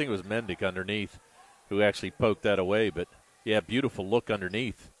 Yeah, I think it was Mendick underneath who actually poked that away. But, yeah, beautiful look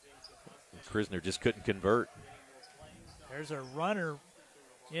underneath. Krisner just couldn't convert. There's a runner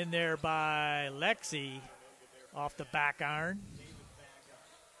in there by Lexi off the back iron.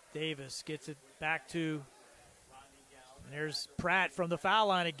 Davis gets it back to, and there's Pratt from the foul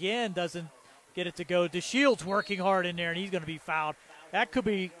line again, doesn't get it to go. DeShields working hard in there, and he's going to be fouled. That could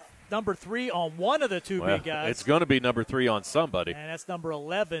be number 3 on one of the two big guys. It's going to be number 3 on somebody. And that's number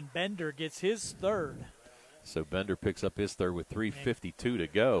 11. Bender gets his third. So Bender picks up his third with 3:52 to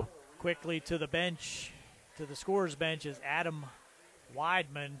go. Quickly to the bench, to the scorer's bench is Adam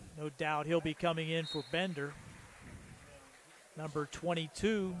Weidman. No doubt he'll be coming in for Bender. Number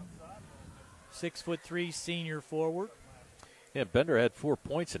 22, 6'3" senior forward. Yeah, Bender had 4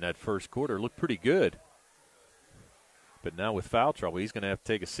 points in that first quarter. Looked pretty good. But now with foul trouble, he's going to have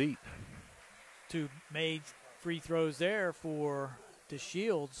to take a seat. 2 made free throws there for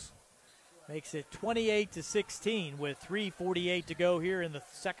DeShields. Makes it 28-16 with 3:48 to go here in the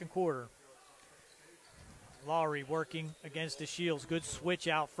second quarter. Lowry working against DeShields. Good switch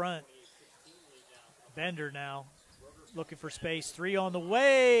out front. Bender now looking for space. 3 on the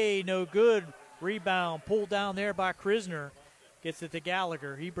way. No good. Rebound pulled down there by Krisner. Gets it to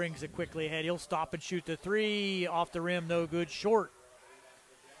Gallagher. He brings it quickly ahead. He'll stop and shoot the three. Off the rim, no good, short.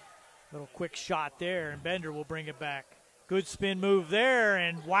 Little quick shot there, and Bender will bring it back. Good spin move there,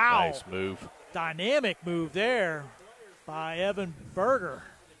 and wow. Nice move. Dynamic move there by Evan Berger.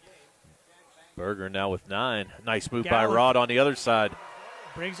 Berger now with 9. Nice move Gallagher by Rod on the other side.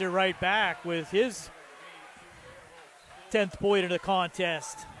 brings it right back with his 10th point of the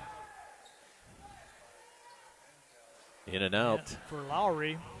contest. In and out. And for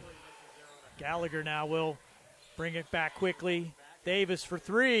Lowry. Gallagher now will bring it back quickly. Davis for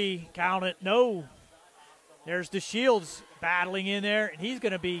three. Count it. No. There's DeShields battling in there, and he's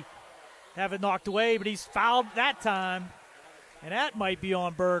going to have it knocked away, but he's fouled that time, and that might be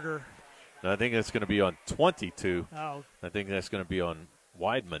on Berger. I think that's going to be on 22. Oh. I think that's going to be on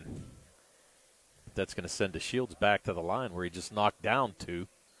Weidman. That's going to send DeShields back to the line where he just knocked down 2.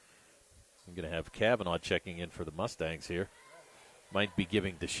 I'm going to have Kavanaugh checking in for the Mustangs here. Might be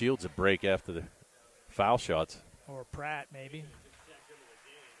giving DeShields a break after the foul shots. Or Pratt, maybe.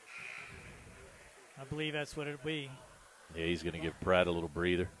 I believe that's what it'll be. Yeah, he's going to give Pratt a little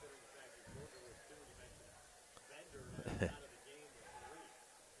breather.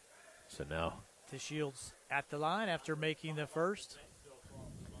 So now DeShields at the line after making the first.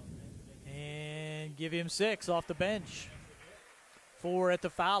 And give him 6 off the bench. 4 at the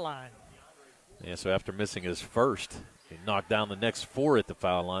foul line. Yeah, so after missing his first, he knocked down the next 4 at the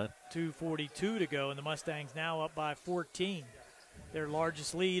foul line. 2:42 to go, and the Mustangs now up by 14. Their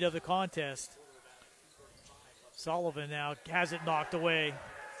largest lead of the contest. Sullivan now has it knocked away.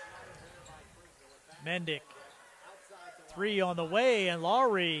 Mendick. 3 on the way, and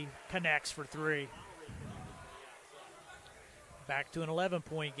Lowry connects for 3. Back to an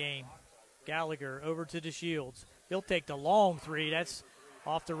 11-point game. Gallagher over to DeShields. He'll take the long 3. That's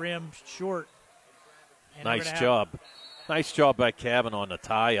off the rim short. And nice job. Nice job by Kavanaugh on the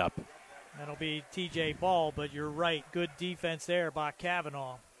tie-up. That'll be T.J. Ball, but you're right. Good defense there by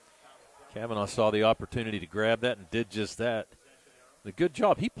Kavanaugh. Kavanaugh saw the opportunity to grab that and did just that. A good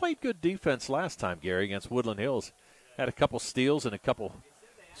job. He played good defense last time, Gary, against Woodland Hills. Had a couple steals and a couple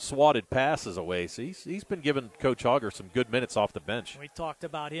swatted passes away. So he's been giving Coach Auger some good minutes off the bench. We talked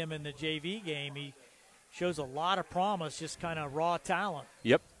about him in the JV game. He shows a lot of promise, just kind of raw talent.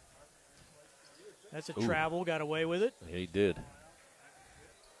 Yep. That's a travel, got away with it. Yeah, he did.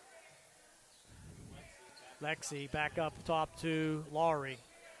 Lexi back up top to Lowry.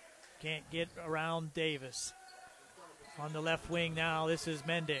 Can't get around Davis. On the left wing now, this is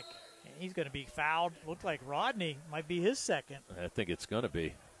Mendick. He's going to be fouled. Looked like Rodney might be his second. I think it's going to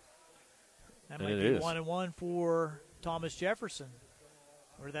be. That might be 1-1 for Thomas Jefferson.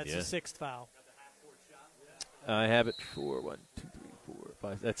 Or that's the 6th foul. I have it for 1, 2, 3, 4,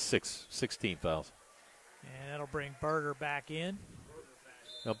 5. That's 16 fouls. And that'll bring Berger back in.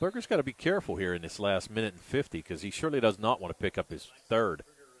 Now, Berger's got to be careful here in this last minute and 50 because he surely does not want to pick up his 3rd.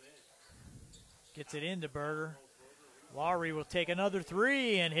 Gets it into Berger. Lowry will take another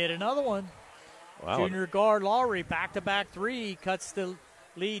 3 and hit another one. Wow. Junior guard Lowry, back-to-back 3, cuts the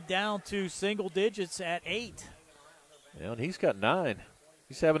lead down to single digits at 8. Yeah, and he's got 9.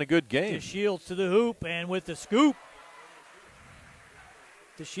 He's having a good game. DeShields to the hoop, and with the scoop.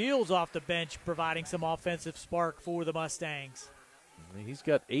 DeShields off the bench, providing some offensive spark for the Mustangs. He's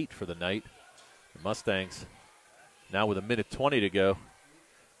got 8 for the night. The Mustangs now with 1:20 to go.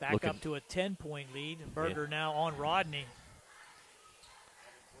 Back up to a 10-point lead. Berger now on Rodney.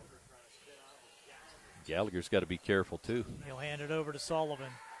 Gallagher's got to be careful, too. He'll hand it over to Sullivan.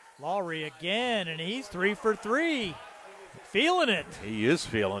 Lowry again, and he's 3 for 3. Feeling it. He is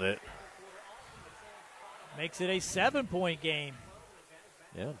feeling it. Makes it a 7-point game.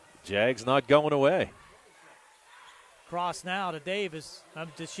 Yeah, Jags not going away. Cross now to Davis.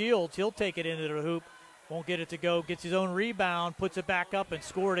 To Shields. He'll take it into the hoop. Won't get it to go. Gets his own rebound. Puts it back up and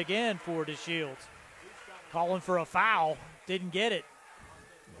scored again for DeShields. Calling for a foul. Didn't get it.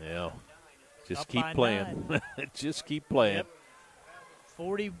 Yeah. Just up keep playing. Just keep playing. Yep.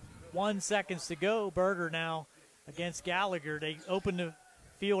 41 seconds to go. Berger now against Gallagher. They open the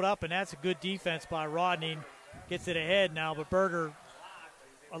field up, and that's a good defense by Rodney. Gets it ahead now, but Berger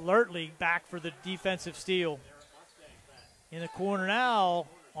alertly back for the defensive steal. In the corner now,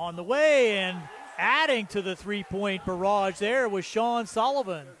 on the way, and adding to the three-point barrage there was Sean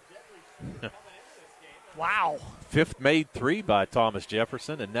Sullivan. Wow. 5th made 3 by Thomas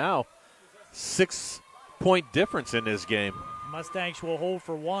Jefferson, and now 6-point difference in this game. Mustangs will hold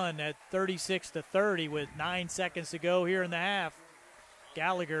for 1 at 36-30 with 9 seconds to go here in the half.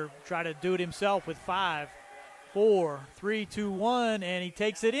 Gallagher tried to do it himself with 5, 4, 3, 2, 1, and he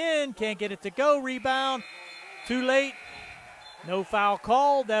takes it in. Can't get it to go. Rebound. Too late. No foul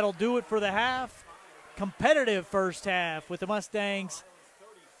called. That'll do it for the half. Competitive first half with the Mustangs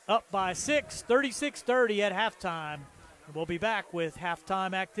up by 6, 36-30 at halftime. We'll be back with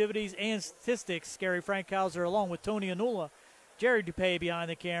halftime activities and statistics. Gary Frankhauser along with Tony Anula, Jerry DuPay behind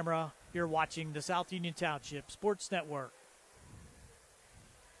the camera. You're watching the South Union Township Sports Network.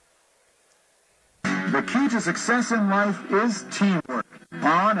 The key to success in life is teamwork.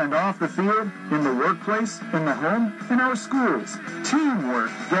 On and off the field, in the workplace, in the home, in our schools.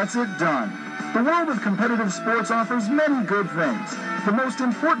 Teamwork gets it done. The world of competitive sports offers many good things, the most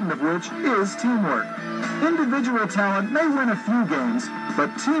important of which is teamwork. Individual talent may win a few games,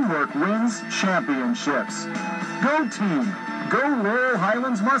 but teamwork wins championships. Go team! Go Laurel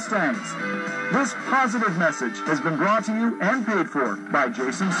Highlands Mustangs! This positive message has been brought to you and paid for by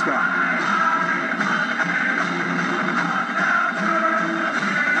Jason Scott.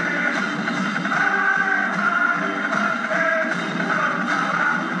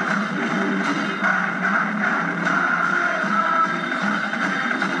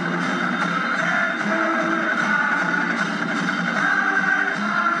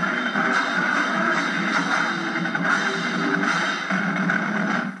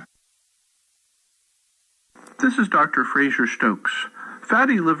 This is Dr. Fraser Stokes.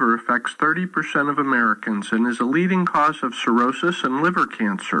 Fatty liver affects 30% of Americans and is a leading cause of cirrhosis and liver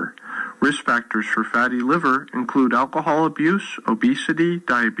cancer. Risk factors for fatty liver include alcohol abuse, obesity,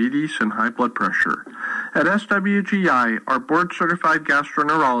 diabetes, and high blood pressure. At SWGI, our board-certified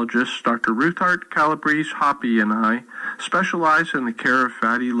gastroenterologists, Dr. Ruthart, Calabrese, Hoppy, and I, specialize in the care of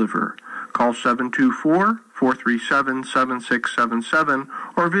fatty liver. Call 724-437-7677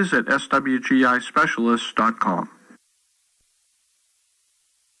 or visit swgispecialists.com.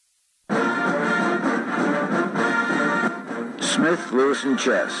 Smith, Lewis, and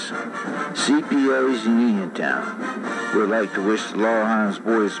Chess, CPOs in Uniontown. We'd like to wish the Laurel Highlands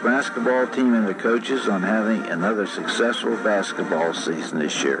boys basketball team and the coaches on having another successful basketball season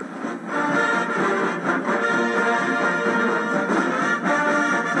this year.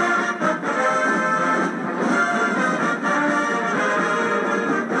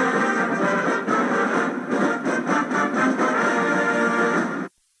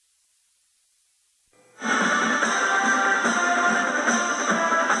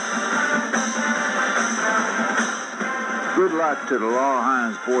 Good luck to the Laurel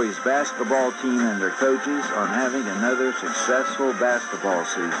Highlands boys basketball team and their coaches on having another successful basketball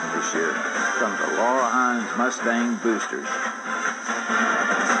season this year. From the Laurel Highlands Mustang Boosters.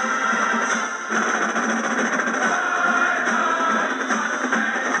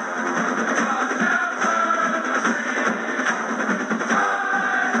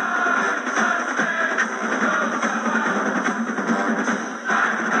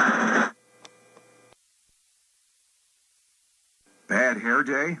 Bad hair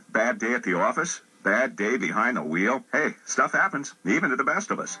day? Bad day at the office? Bad day behind the wheel? Hey, stuff happens, even to the best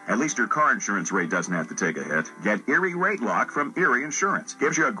of us. At least your car insurance rate doesn't have to take a hit. Get Erie Rate Lock from Erie Insurance.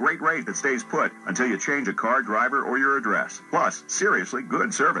 Gives you a great rate that stays put until you change a car, driver, or your address. Plus, seriously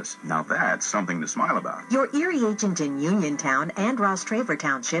good service. Now that's something to smile about. Your Erie agent in Uniontown and Ross Traver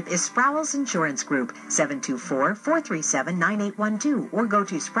Township is Sproul's Insurance Group, 724-437-9812, or go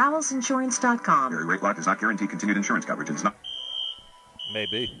to sproulsinsurance.com. Erie Rate Lock does not guarantee continued insurance coverage. It's not...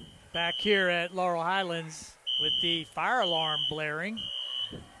 Maybe. Back here at Laurel Highlands with the fire alarm blaring.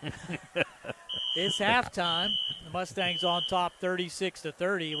 It's halftime. The Mustangs on top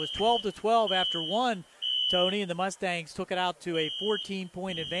 36-30. It was 12-12 after one, Tony, and the Mustangs took it out to a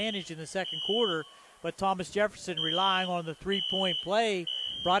 14-point advantage in the second quarter, but Thomas Jefferson, relying on the three-point play,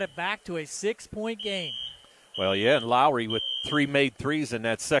 brought it back to a 6-point game. Well, yeah, and Lowry with 3 made threes in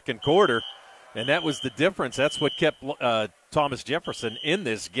that second quarter, and that was the difference. That's what kept Thomas Jefferson in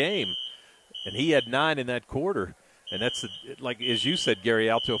this game, and he had 9 in that quarter. And that's, like as you said, Gary,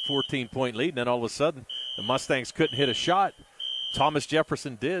 out to a 14-point lead, and then all of a sudden the Mustangs couldn't hit a shot. Thomas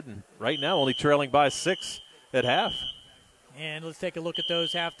Jefferson did, and right now only trailing by 6 at half. And let's take a look at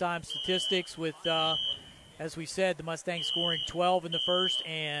those halftime statistics with, as we said, the Mustangs scoring 12 in the first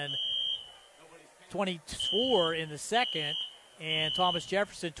and 24 in the second. And Thomas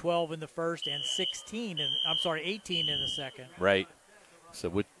Jefferson 12 in the first and 18 in the second. Right. So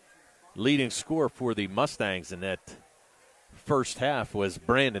with leading scorer for the Mustangs in that first half was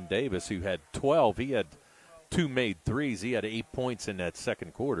Brandon Davis, who had 12. He had 2 made threes. He had 8 points in that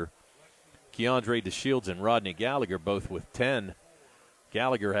second quarter. Keandre DeShields and Rodney Gallagher both with 10.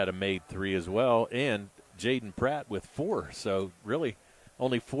 Gallagher had a made 3 as well, and Jaden Pratt with 4. So really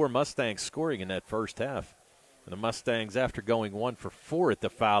only 4 Mustangs scoring in that first half. And the Mustangs, after going 1 for 4 at the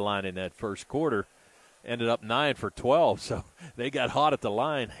foul line in that first quarter, ended up 9 for 12. So they got hot at the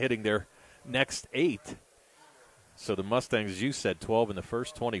line, hitting their next 8. So the Mustangs, as you said, 12 in the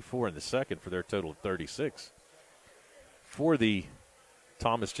first, 24 in the second for their total of 36. For the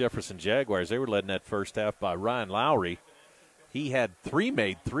Thomas Jefferson Jaguars, they were led in that first half by Ryan Lowry. He had 3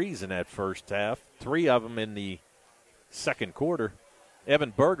 made threes in that first half, 3 of them in the second quarter.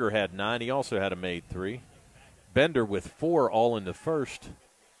 Evan Berger had 9. He also had a made 3. Bender with 4 all in the first.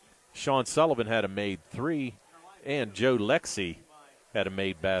 Sean Sullivan had a made 3. And Joe Lexi had a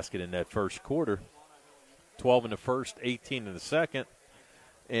made basket in that first quarter. 12 in the first, 18 in the second.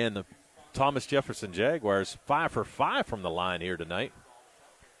 And the Thomas Jefferson Jaguars, 5 for 5 from the line here tonight.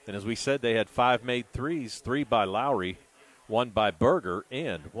 And as we said, they had 5 made threes, 3 by Lowry, 1 by Berger,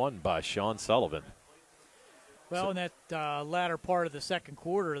 and 1 by Sean Sullivan. Well, in that latter part of the second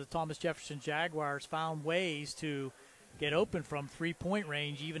quarter, the Thomas Jefferson Jaguars found ways to get open from three-point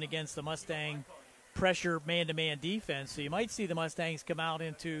range, even against the Mustang pressure man-to-man defense. So you might see the Mustangs come out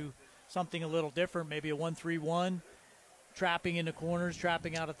into something a little different, maybe a 1-3-1, trapping in the corners,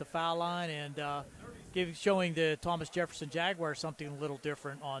 trapping out at the foul line, and showing the Thomas Jefferson Jaguars something a little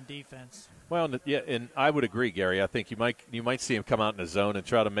different on defense. Well, yeah, and I would agree, Gary. I think you might see him come out in the zone and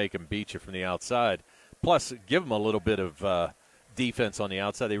try to make him beat you from the outside. Plus, give them a little bit of defense on the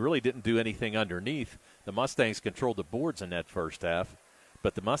outside. They really didn't do anything underneath. The Mustangs controlled the boards in that first half.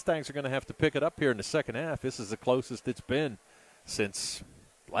 But the Mustangs are going to have to pick it up here in the second half. This is the closest it's been since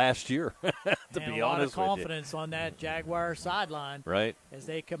last year, to be honest with you. A lot of confidence on that Jaguar sideline. Right. As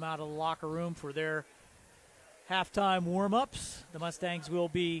they come out of the locker room for their halftime warm-ups. The Mustangs will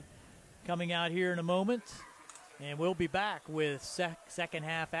be coming out here in a moment. And we'll be back with second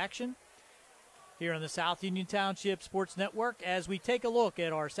half action here on the South Union Township Sports Network. As we take a look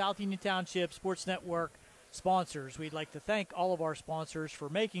at our South Union Township Sports Network sponsors, we'd like to thank all of our sponsors for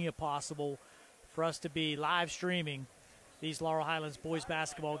making it possible for us to be live streaming these Laurel Highlands boys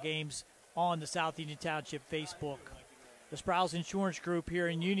basketball games on the South Union Township Facebook. The Sprouse Insurance Group here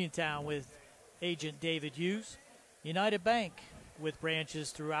in Uniontown with Agent David Hughes. United Bank with branches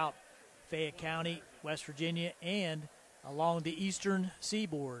throughout Fayette County, West Virginia, and along the eastern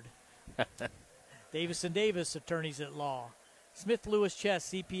seaboard. Davis & Davis, attorneys at law. Smith Lewis Chess,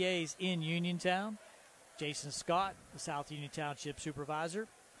 CPAs in Uniontown. Jason Scott, the South Union Township supervisor.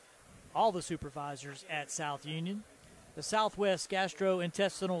 All the supervisors at South Union. The Southwest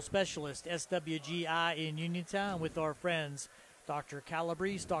Gastrointestinal Specialist, SWGI in Uniontown, with our friends Dr.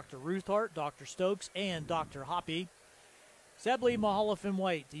 Calabrese, Dr. Ruthart, Dr. Stokes, and Dr. Hoppy. Sebley, Mahaloff &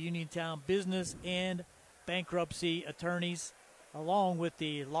 White, the Uniontown business and bankruptcy attorneys, along with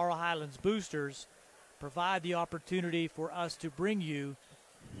the Laurel Highlands Boosters, provide the opportunity for us to bring you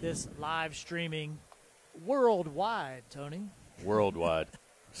this live streaming worldwide, Tony. Worldwide.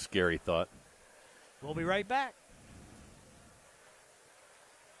 Scary thought. We'll be right back.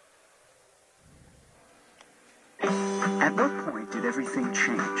 At what point did everything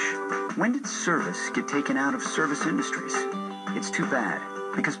change? When did service get taken out of service industries? It's too bad,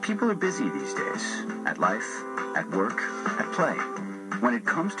 because people are busy these days. At life, at work, at play. When it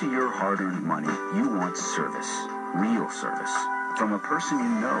comes to your hard-earned money, you want service. Real service. From a person you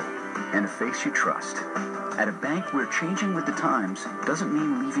know and a face you trust. At a bank where changing with the times doesn't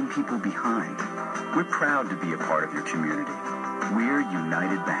mean leaving people behind. We're proud to be a part of your community. We're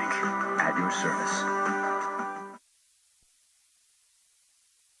United Bank, at your service.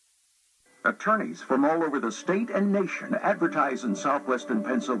 Attorneys from all over the state and nation advertise in southwestern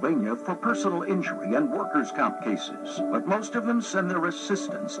Pennsylvania for personal injury and workers' comp cases, but most of them send their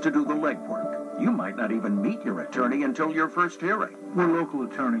assistants to do the legwork. You might not even meet your attorney until your first hearing. We're local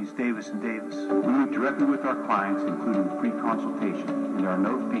attorneys, Davis & Davis. We meet directly with our clients, including free consultation, and there are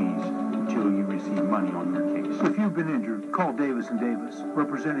no fees until you receive money on your case. If you've been injured, call Davis & Davis,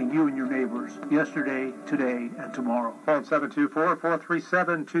 representing you and your neighbors yesterday, today, and tomorrow. Phone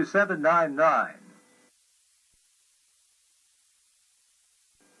 724-437-2799.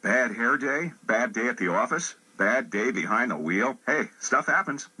 Bad hair day? Bad day at the office? Bad day behind the wheel? Hey, stuff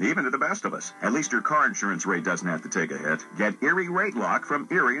happens, even to the best of us. At least your car insurance rate doesn't have to take a hit. Get Erie Rate Lock from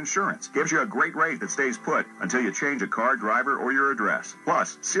Erie Insurance. Gives you a great rate that stays put until you change a car, driver, or your address.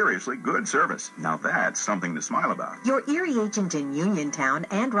 Plus, seriously good service. Now that's something to smile about. Your Erie agent in Uniontown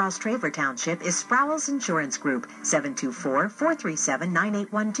and Ross Traver Township is Sproul's Insurance Group,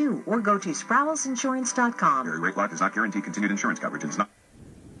 724-437-9812, or go to sproulsinsurance.com. Erie Rate Lock does not guarantee continued insurance coverage. It's not.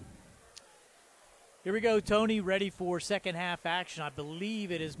 Here we go, Tony, ready for second half action. I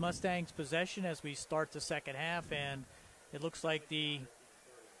believe it is Mustangs' possession as we start the second half, and it looks like the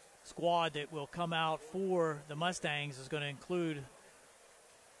squad that will come out for the Mustangs is going to include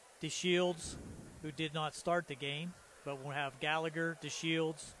DeShields, who did not start the game, but we'll have Gallagher,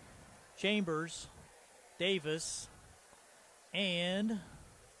 DeShields, Chambers, Davis, and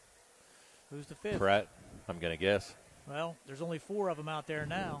who's the fifth? Pratt, I'm going to guess. Well, there's only 4 of them out there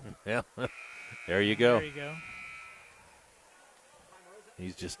now. Yeah, there you go. There you go.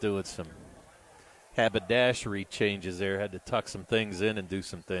 He's just doing some haberdashery changes there. Had to tuck some things in and do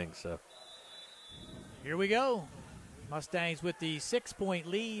some things. So here we go. Mustangs with the 6-point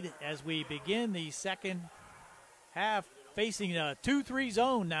lead as we begin the second half, facing a 2-3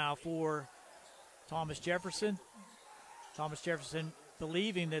 zone now for Thomas Jefferson. Thomas Jefferson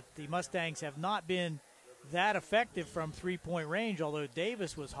believing that the Mustangs have not been that effective from 3-point range, although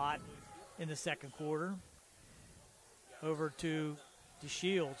Davis was hot in the second quarter. Over to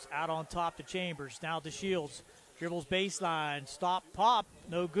DeShields, out on top to Chambers. Now DeShields dribbles baseline, stop, pop,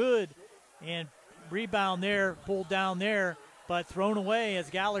 no good. And rebound there, pulled down there, but thrown away as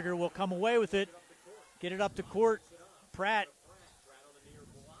Gallagher will come away with it. Get it up to court. Pratt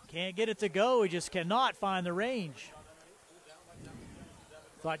can't get it to go. He just cannot find the range.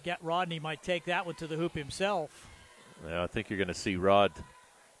 Thought Rodney might take that one to the hoop himself. Yeah, I think you're going to see Rod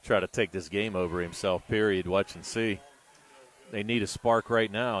try to take this game over himself, period. Watch and see. They need a spark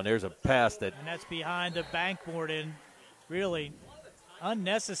right now, and there's a pass that... And that's behind the backboard, and really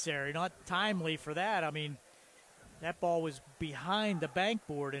unnecessary, not timely for that. I mean, that ball was behind the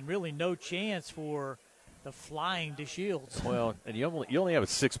backboard and really no chance for the flying DeShields. Well, and you only have a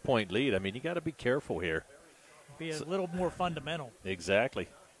 6-point lead. I mean, you got to be careful here. Be a little more fundamental. Exactly.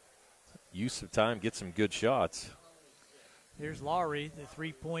 Use of time, get some good shots. Here's Lowry, the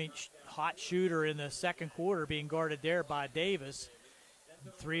 3-point hot shooter in the second quarter, being guarded there by Davis.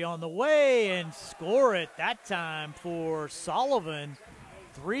 3 on the way, and score it that time for Sullivan.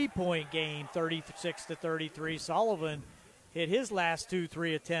 3-point game, 36-33. Sullivan hit his last 2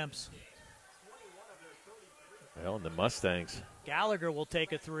 3 attempts. Well, and the Mustangs. Gallagher will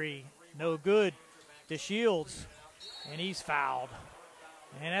take a 3. No good. DeShields, and he's fouled.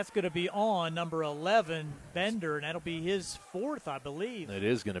 And that's going to be on number 11, Bender, and that'll be his 4th, I believe. It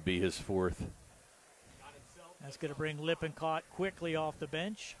is going to be his 4th. That's going to bring Lippincott quickly off the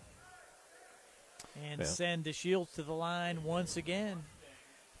bench and send DeShields to the line once again.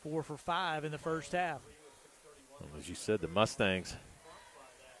 4 for 5 in the first half. Well, as you said, the Mustangs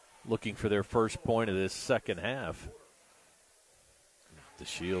looking for their first point of this second half.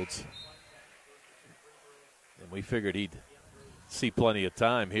 DeShields. And we figured he'd see plenty of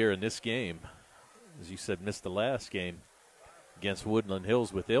time here in this game. As you said, missed the last game against Woodland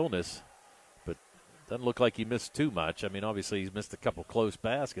Hills with illness, but doesn't look like he missed too much. I mean, obviously he's missed a couple close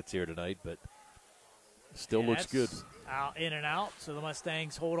baskets here tonight, but still looks good. Out, in and out, so the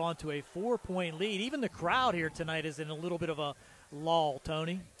Mustangs hold on to a 4-point lead. Even the crowd here tonight is in a little bit of a lull,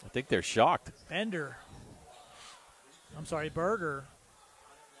 Tony. I think they're shocked. Berger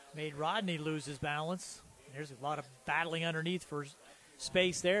made Rodney lose his balance. There's a lot of battling underneath for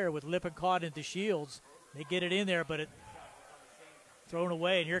space there with Lippincott and DeShields. They get it in there, but it thrown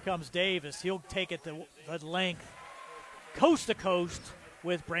away. And here comes Davis. He'll take it the length, coast to coast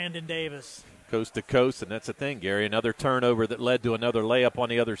with Brandon Davis. Coast to coast, and that's the thing, Gary. Another turnover that led to another layup on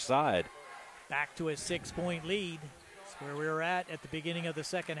the other side. Back to a 6-point lead. That's where we were at the beginning of the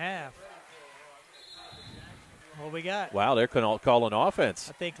second half. What we got? Wow, they're calling offense.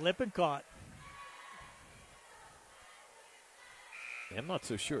 I think Lippincott. I'm not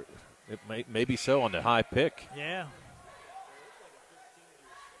so sure. It may be so on the high pick. Yeah.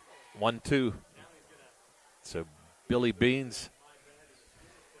 1-2. So Billy Beans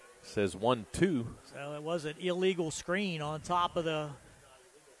says 1-2. So it was an illegal screen on top of the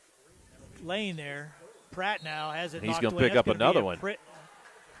lane there. Pratt now has it. He's going to pick up another one.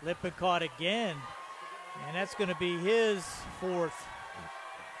 Lippincott again, and that's going to be his 4th.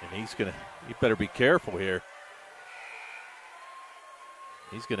 And he better be careful here.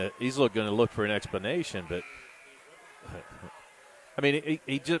 He's going to look for an explanation, but I mean,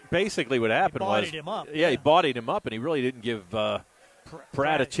 he just basically what happened was him up. Yeah, he bodied him up, and he really didn't give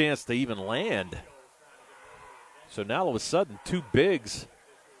Pratt a chance to even land. So now all of a sudden, 2 bigs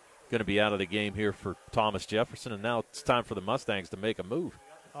going to be out of the game here for Thomas Jefferson, and now it's time for the Mustangs to make a move.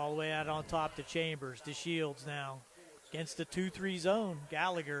 All the way out on top to Chambers. DeShields now against the 2-3 zone.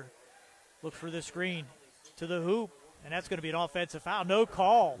 Gallagher look for the screen to the hoop, and that's going to be an offensive foul. No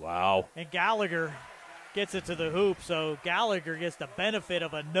call. Wow. And Gallagher gets it to the hoop, so Gallagher gets the benefit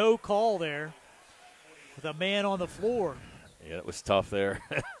of a no call there with a man on the floor. Yeah, it was tough there.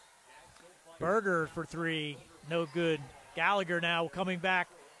 Berger for 3, no good. Gallagher now coming back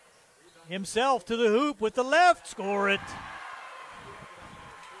himself to the hoop with the left, score it.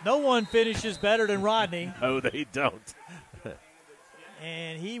 No one finishes better than Rodney. No, they don't.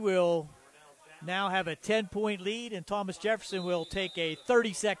 And he will now have a 10-point lead, and Thomas Jefferson will take a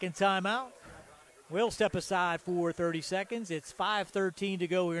 30-second timeout. We'll step aside for 30 seconds. It's 5:13 to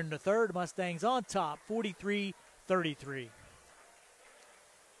go here in the third. Mustangs on top, 43-33.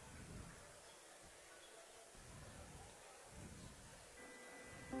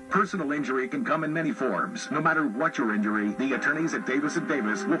 Personal injury can come in many forms. No matter what your injury, the attorneys at Davis &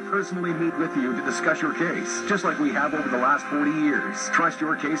 Davis will personally meet with you to discuss your case, just like we have over the last 40 years. Trust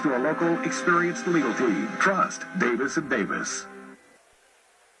your case to a local, experienced legal team. Trust Davis & Davis.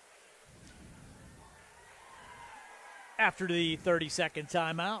 After the 30-second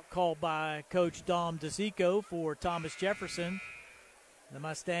timeout called by Coach Dom DeSico for Thomas Jefferson, the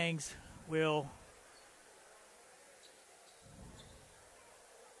Mustangs will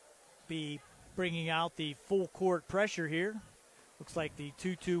be bringing out the full court pressure here. Looks like the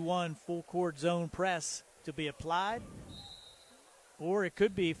 2-2-1 full court zone press to be applied, or it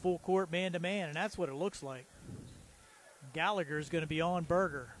could be full court man-to-man, and that's what it looks like. Gallagher is going to be on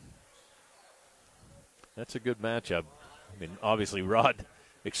Berger. That's a good matchup. I mean, obviously, Rod,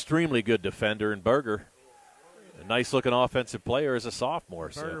 extremely good defender, and Berger, a nice-looking offensive player as a sophomore.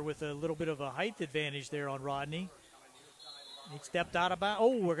 Berger with a little bit of a height advantage there on Rodney. He stepped out of bounds.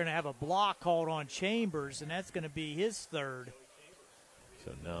 Oh, we're going to have a block called on Chambers, and that's going to be his third.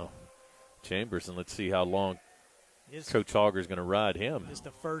 So now Chambers, and let's see how long Coach Auger is going to ride him. Just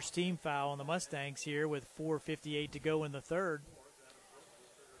the first team foul on the Mustangs here with 4:58 to go in the third.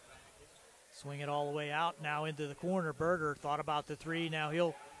 Swing it all the way out now into the corner. Berger thought about the three. Now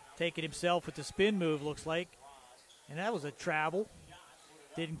he'll take it himself with the spin move, looks like. And that was a travel.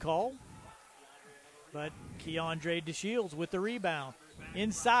 Didn't call. But Keandre DeShields with the rebound.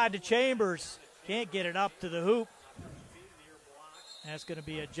 Inside to Chambers. Can't get it up to the hoop. That's going to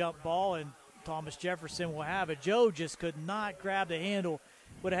be a jump ball, and Thomas Jefferson will have it. Joe just could not grab the handle.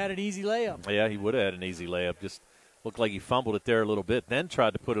 Would have had an easy layup. Yeah, he would have had an easy layup. Just looked like he fumbled it there a little bit, then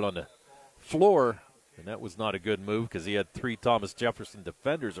tried to put it on the floor, and that was not a good move because he had three Thomas Jefferson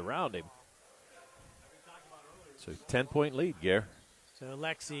defenders around him. So 10-point lead, Gare. So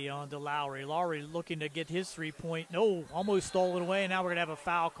Lexi on to Lowry. Lowry looking to get his three-point. No, almost stolen away, and now we're going to have a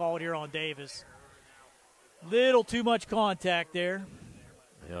foul called here on Davis. Little too much contact there.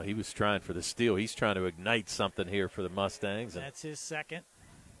 You know, he was trying for the steal. He's trying to ignite something here for the Mustangs. And that's his second.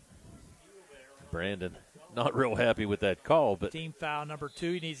 Brandon not real happy with that call, but team foul number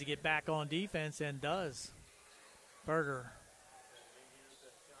 2. He needs to get back on defense and does. Berger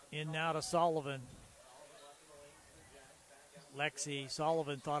in now to Sullivan. Lexi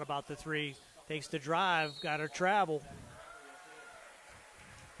Sullivan thought about the three. Takes the drive, got her travel.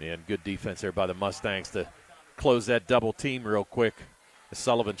 And good defense there by the Mustangs to close that double team real quick.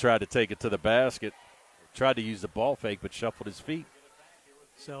 Sullivan tried to take it to the basket, tried to use the ball fake, but shuffled his feet.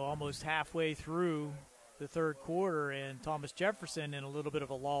 So almost halfway through the third quarter, and Thomas Jefferson in a little bit of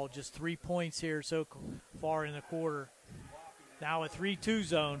a lull. Just 3 points here so far in the quarter. Now a 3-2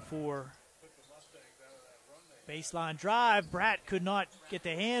 zone for baseline drive. Bratt could not get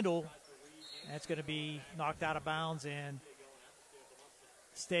the handle. That's going to be knocked out of bounds and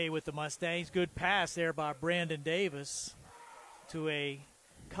stay with the Mustangs. Good pass there by Brandon Davis to a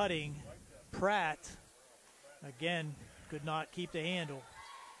cutting Pratt. Again, could not keep the handle.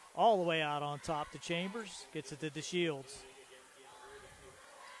 All the way out on top to Chambers. Gets it to DeShields.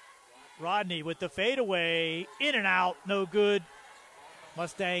 Rodney with the fadeaway. In and out. No good.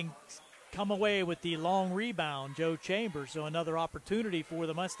 Mustangs come away with the long rebound. Joe Chambers. So another opportunity for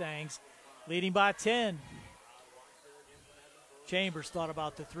the Mustangs. Leading by 10. Chambers thought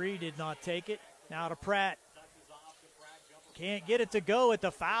about the three. Did not take it. Now to Pratt. Can't get it to go at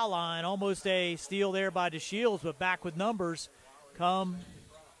the foul line. Almost a steal there by DeShields, but back with numbers come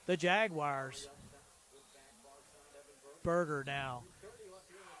the Jaguars. Berger now.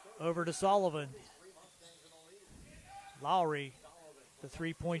 Over to Sullivan. Lowry, the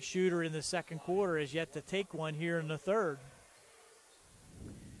three-point shooter in the second quarter, has yet to take one here in the third.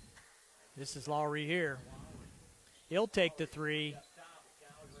 This is Lowry here. He'll take the three.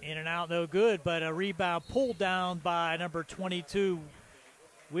 In and out, no good, but a rebound pulled down by number 22,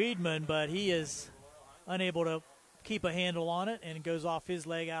 Weedman, but he is unable to keep a handle on it, and it goes off his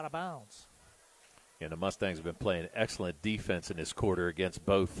leg out of bounds. And the Mustangs have been playing excellent defense in this quarter against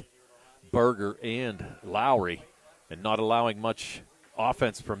both Berger and Lowry, and not allowing much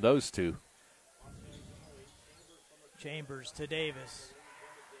offense from those two. Chambers to Davis.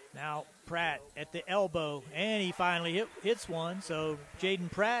 Now Pratt at the elbow, and he finally hits one. So Jaden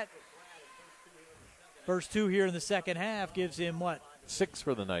Pratt, first two here in the second half, gives him, 6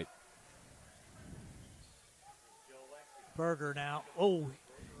 for the night. Berger now. Oh,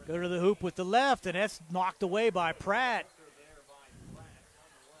 go to the hoop with the left, and that's knocked away by Pratt.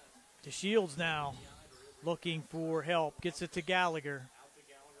 DeShields now looking for help. Gets it to Gallagher.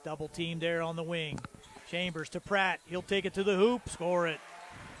 Double team there on the wing. Chambers to Pratt. He'll take it to the hoop, score it.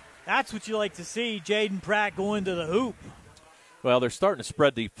 That's what you like to see, Jaden Pratt going to the hoop. Well, they're starting to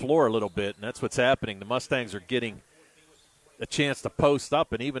spread the floor a little bit, and that's what's happening. The Mustangs are getting a chance to post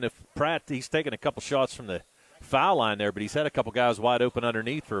up, and even if Pratt, he's taking a couple shots from the foul line there, but he's had a couple guys wide open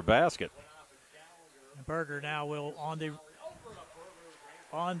underneath for a basket. Berger now will on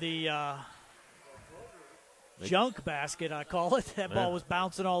the junk basket, I call it. That ball was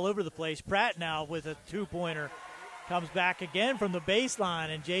bouncing all over the place. Pratt now with a two-pointer. Comes back again from the baseline,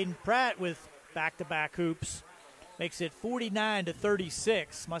 and Jaden Pratt with back-to-back hoops makes it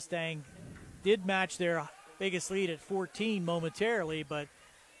 49-36. Mustang did match their biggest lead at 14 momentarily, but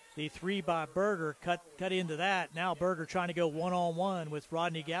the three by Berger cut into that. Now Berger trying to go one-on-one with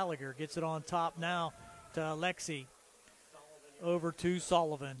Rodney Gallagher. Gets it on top now to Alexi. Over to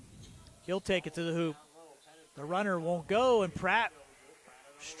Sullivan. He'll take it to the hoop. The runner won't go, and Pratt,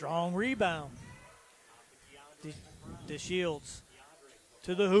 strong rebound. DeShields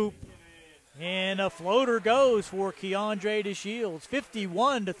to the hoop. And a floater goes for Keandre DeShields.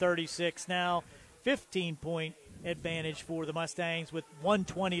 51-36 now. 15-point advantage for the Mustangs with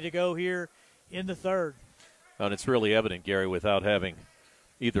 1:20 to go here in the third. And it's really evident, Gary, without having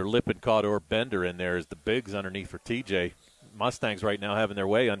either Lippincott or Bender in there, as the bigs underneath for TJ. Mustangs right now having their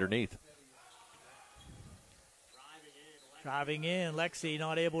way underneath. Driving in, Lexi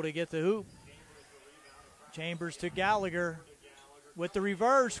not able to get the hoop. Chambers to Gallagher with the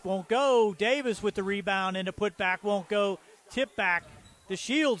reverse, won't go. Davis with the rebound, and the putback won't go. Tip back.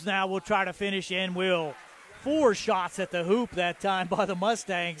 DeShields now will try to finish and will. 4 shots at the hoop that time by the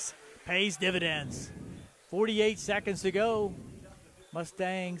Mustangs. Pays dividends. 48 seconds to go.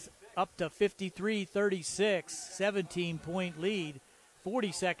 Mustangs up to 53-36. 17-point lead.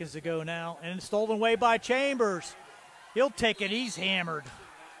 40 seconds to go now. And stolen away by Chambers. He'll take it. He's hammered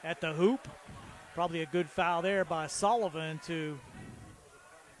at the hoop. Probably a good foul there by Sullivan to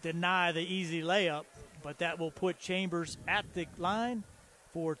deny the easy layup. But that will put Chambers at the line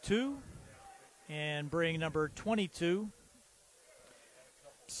for 2 and bring number 22,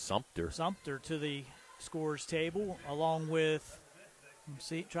 Sumter to the scores table, along with,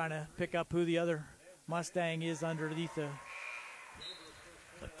 trying to pick up who the other Mustang is underneath the.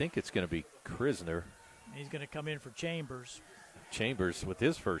 I think it's going to be Krisner. He's going to come in for Chambers. Chambers with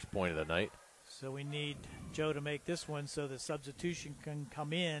his first point of the night. So we need Joe to make this one so the substitution can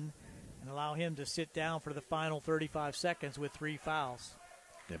come in and allow him to sit down for the final 35 seconds with 3 fouls.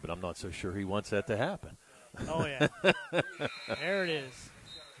 Yeah, but I'm not so sure he wants that to happen. Oh, yeah. There it is.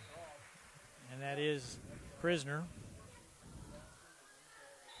 And that is Krisner.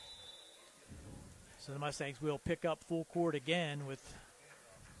 So the Mustangs will pick up full court again with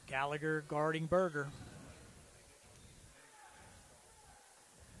Gallagher guarding Berger.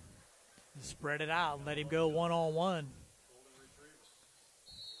 Spread it out and let him go one-on-one.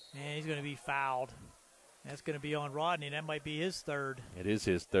 And he's going to be fouled. That's going to be on Rodney. That might be his third. It is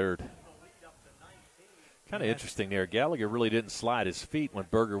his third. Kind of interesting there. Gallagher really didn't slide his feet when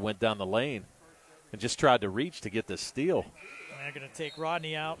Berger went down the lane and just tried to reach to get the steal. And they're going to take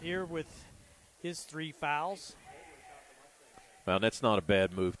Rodney out here with his 3 fouls. Well, that's not a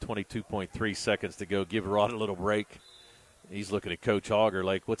bad move. 22.3 seconds to go. Give Rod a little break. He's looking at Coach Auger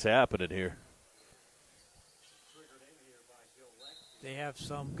like, what's happening here? They have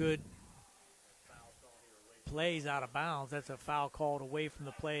some good plays out of bounds. That's a foul called away from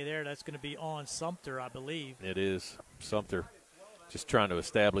the play there. That's going to be on Sumter, I believe. It is. Sumter just trying to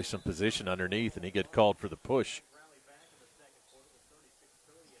establish some position underneath, and he get called for the push.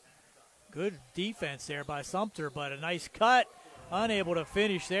 Good defense there by Sumter, but a nice cut. Unable to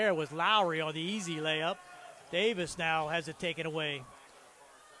finish there was Lowry on the easy layup. Davis now has it taken away.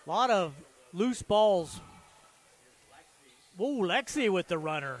 A lot of loose balls. Ooh, Lexi with the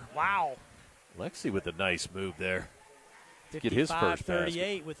runner. Wow. Lexi with a nice move there. Get his first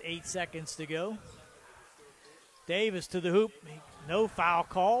 38 with 8 seconds to go. Davis to the hoop. No foul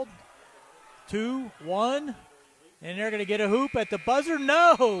called. 2-1. And they're going to get a hoop at the buzzer.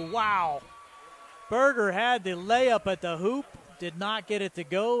 No. Wow. Berger had the layup at the hoop. Did not get it to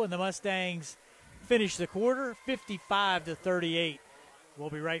go. And the Mustangs finish the quarter 55-38. We'll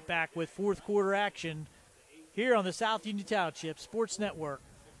be right back with fourth quarter action here on the South Union Township Sports Network.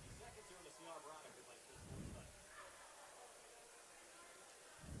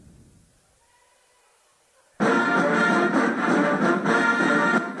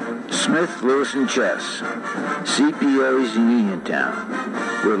 Smith, Lewis, and Chess, CPOs in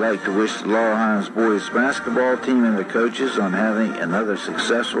Uniontown. We'd like to wish the Laurel Highlands boys basketball team and the coaches on having another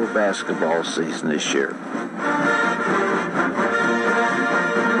successful basketball season this year.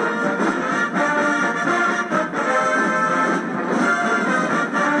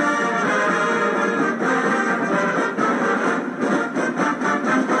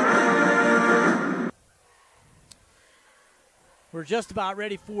 We're just about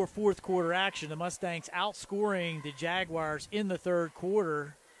ready for fourth quarter action. The Mustangs outscoring the Jaguars in the third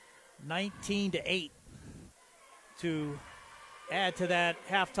quarter, 19-8, to add to that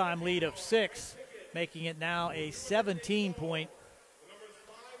halftime lead of 6, making it now a 17-point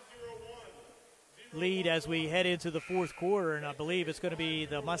lead as we head into the fourth quarter. And I believe it's going to be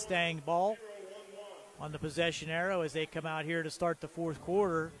the Mustang ball on the possession arrow as they come out here to start the fourth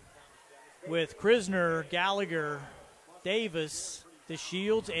quarter with Krisner, Gallagher, Davis,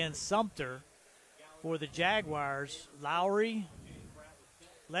 DeShields, and Sumter for the Jaguars. Lowry,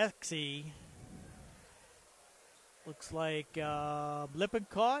 Lexi, looks like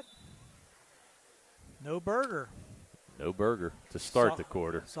Lippincott, no Berger. No Berger to start the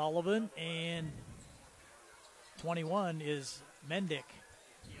quarter. Sullivan, and 21 is Mendick.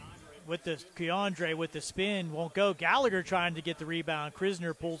 With the Keandre with the spin, won't go. Gallagher trying to get the rebound.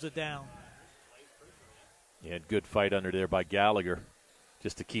 Krisner pulls it down. Yeah, good fight under there by Gallagher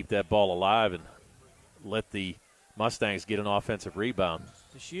just to keep that ball alive and let the Mustangs get an offensive rebound.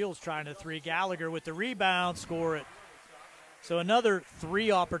 The Shields trying to three. Gallagher with the rebound, score it. So another 3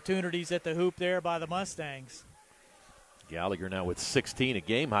 opportunities at the hoop there by the Mustangs. Gallagher now with 16, a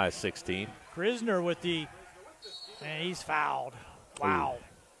game high 16. Krisner with the, and he's fouled. Wow. Ooh.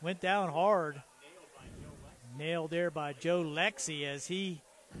 Went down hard. Nailed there by Joe Lexi as he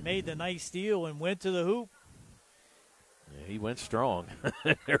made the nice steal and went to the hoop. Yeah, he went strong.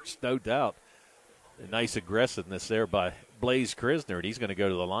 There's no doubt. A nice aggressiveness there by Blaze Krisner, and he's going to go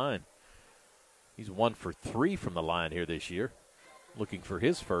to the line. He's 1 for 3 from the line here this year, looking for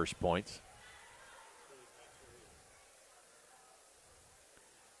his first points.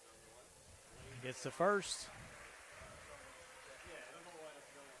 Gets the first.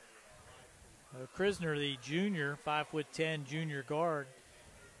 Krisner, the junior, 5'10" junior guard,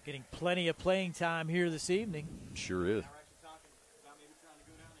 getting plenty of playing time here this evening. Sure is.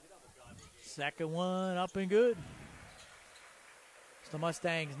 Second one up and good. So the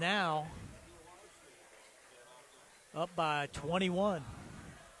Mustangs now up by 21.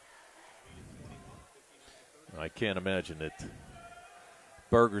 I can't imagine that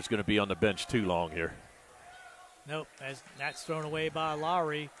Berger's going to be on the bench too long here. Nope, that's thrown away by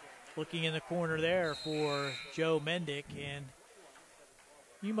Lowry. Looking in the corner there for Joe Mendick, and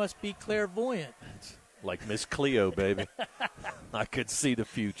you must be clairvoyant. It's like Miss Cleo, baby. I could see the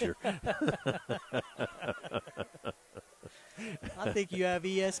future. I think you have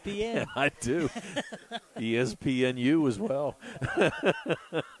ESPN. I do. ESPNU as well.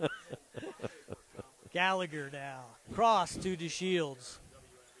 Gallagher now. Cross to DeShields.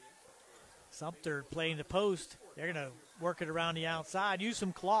 Sumter playing the post. They're going to work it around the outside. Use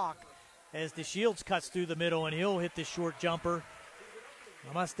some clock as DeShields cuts through the middle, and he'll hit the short jumper.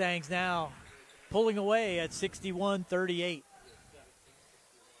 The Mustangs now pulling away at 61-38.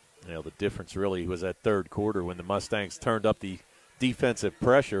 You know, the difference really was that third quarter when the Mustangs turned up the defensive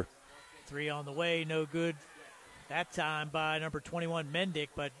pressure. 3 on the way, no good that time by number 21, Mendick,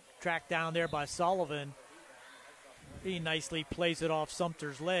 but tracked down there by Sullivan. He nicely plays it off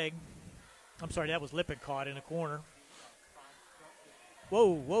Sumter's leg. I'm sorry, that was Lippincott in the corner.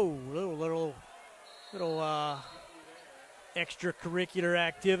 Whoa, little extracurricular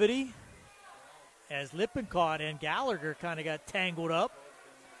activity as Lippincott and Gallagher kind of got tangled up.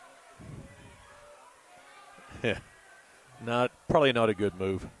 Yeah, probably not a good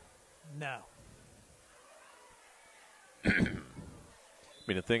move. No. I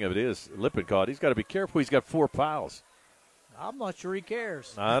mean, the thing of it is, Lippincott, he's got to be careful. He's got 4 fouls. I'm not sure he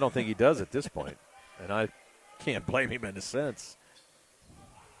cares. I don't think he does at this point, and I can't blame him in a sense.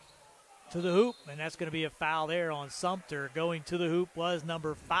 To the hoop, and that's going to be a foul there on Sumter. Going to the hoop was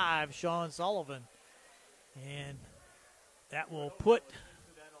number 5, Sean Sullivan. And that will put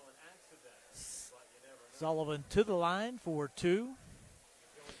Sullivan to the line for 2.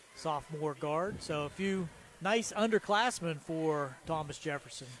 Sophomore guard. So a few nice underclassmen for Thomas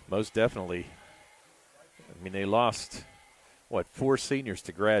Jefferson. Most definitely. I mean, they lost, 4 seniors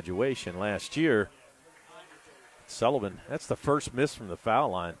to graduation last year. Sullivan, that's the first miss from the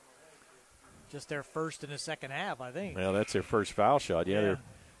foul line. Just their first in the second half, I think. Well, that's their first foul shot. Yeah, they're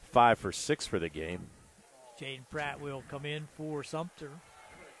 5 for 6 for the game. Jaden Pratt will come in for Sumter.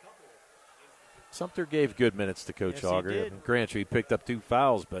 Sumter gave good minutes to Coach Yes, he Auger. did. Granted, he picked up 2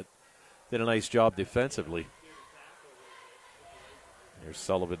 fouls, but did a nice job defensively. Here's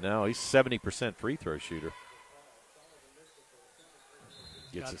Sullivan now. He's 70% free throw shooter.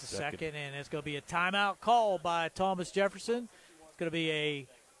 Got the second, and it's going to be a timeout call by Thomas Jefferson. It's going to be a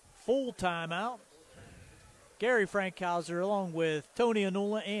full timeout. Gary Frankhauser along with Tony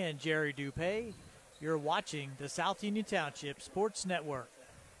Anula and Jerry Dupay. You're watching the South Union Township Sports Network.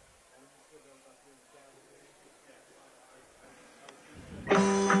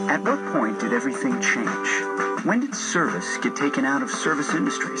 At what point did everything change? When did service get taken out of service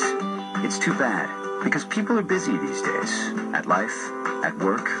industries? It's too bad, because people are busy these days. At life, at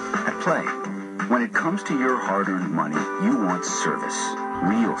work, at play. When it comes to your hard-earned money, you want service.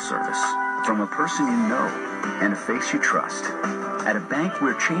 Real service. From a person you know and a face you trust. At a bank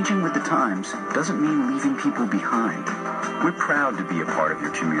where changing with the times doesn't mean leaving people behind. We're proud to be a part of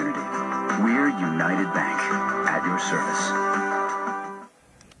your community. We're United Bank, at your service.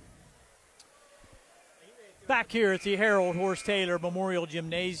 Back here at the Harold Horse Taylor Memorial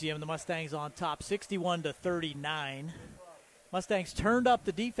Gymnasium, the Mustangs on top, 61-39. Mustangs turned up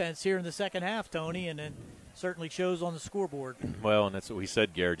the defense here in the second half, Tony, and it certainly shows on the scoreboard. Well, and that's what we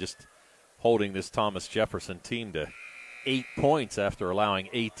said, Gary, just holding this Thomas Jefferson team to 8 points after allowing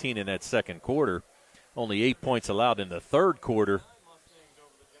 18 in that second quarter. Only 8 points allowed in the third quarter,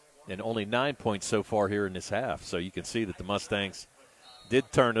 and only 9 points so far here in this half. So you can see that the Mustangs did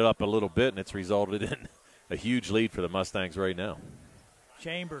turn it up a little bit, and it's resulted in a huge lead for the Mustangs right now.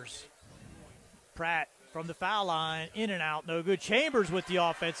 Chambers. Pratt from the foul line, in and out, no good. Chambers with the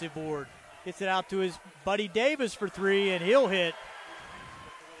offensive board. Gets it out to his buddy Davis for 3, and he'll hit.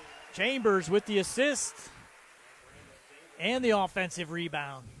 Chambers with the assist and the offensive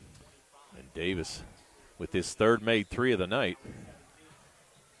rebound. And Davis with his third made 3 of the night.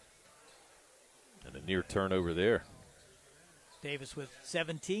 And a near turnover there. Davis with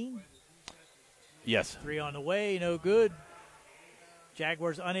 17. Yes. 3 on the way, no good.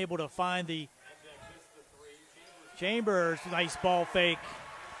 Jaguars unable to find the Chambers. Nice ball fake.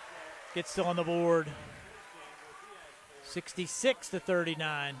 Gets on the board.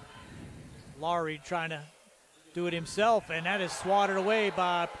 66-39. Laurie trying to do it himself, and that is swatted away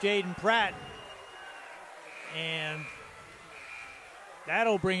by Jaden Pratt. And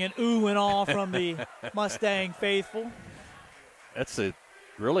that'll bring an ooh and awe from the Mustang faithful. That's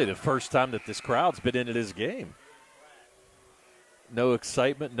really the first time that this crowd's been into this game. No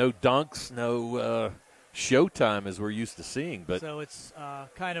excitement, no dunks, no showtime as we're used to seeing. But so it's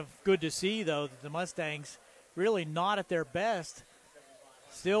kind of good to see, though, that the Mustangs really not at their best.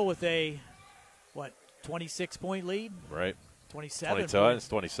 Still with a, 26-point lead? Right. 27. It's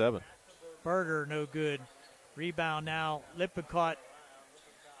 27. Berger, no good. Rebound now. Lippincott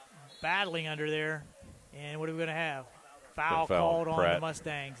battling under there. And what are we going to have? Foul called on the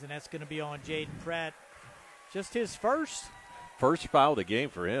Mustangs, and that's going to be on Jaden Pratt. Just his first foul of the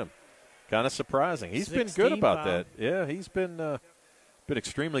game for him. Kind of surprising. He's been good about that. Yeah, he's been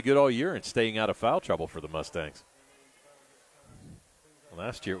extremely good all year in staying out of foul trouble for the Mustangs.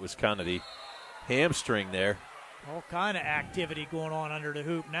 Last year it was kind of the hamstring there. All kind of activity going on under the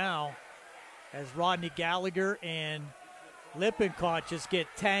hoop now as Rodney Gallagher and Lippincott just get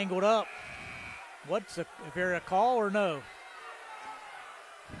tangled up. Is there a call or no?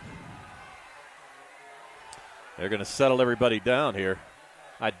 They're going to settle everybody down here.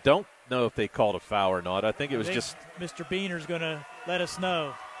 I don't know if they called a foul or not. I think it was just Mr. Beaner's going to let us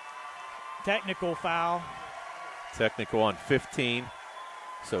know. Technical foul. Technical on 15,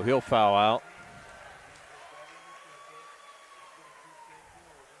 so he'll foul out.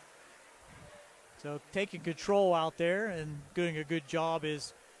 So taking control out there and doing a good job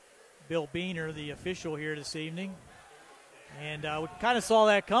is Bill Beaner, the official here this evening. And we kind of saw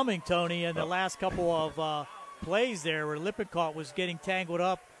that coming, Tony, in the last couple of plays there where Lippincott was getting tangled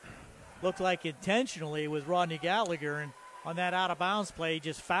up, looked like intentionally with Rodney Gallagher. And on that out-of-bounds play,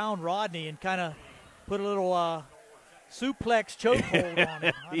 just found Rodney and kind of put a little suplex chokehold on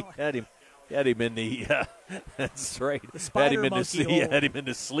him. He had him in the that's right. The spider monkey hold. Had him in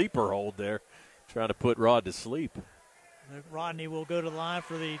the sleeper hold there, trying to put Rod to sleep. Rodney will go to the line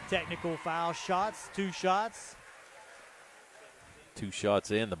for the technical foul shots. 2 shots. 2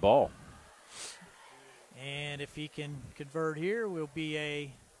 shots and the ball. And if he can convert here, will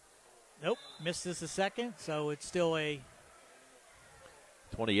be nope, missed this a second, so it's still a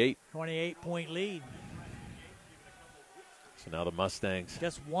 28-point lead. So now the Mustangs.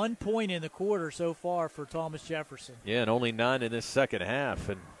 Just 1 point in the quarter so far for Thomas Jefferson. Yeah, and only 9 in this second half.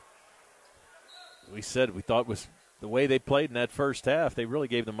 And we thought was the way they played in that first half, they really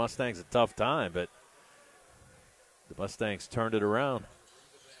gave the Mustangs a tough time, but the Mustangs turned it around.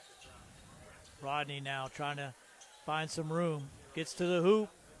 Rodney now trying to find some room. Gets to the hoop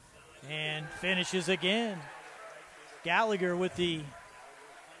and finishes again. Gallagher with the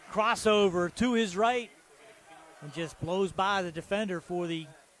crossover to his right and just blows by the defender for the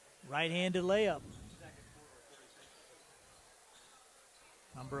right-handed layup.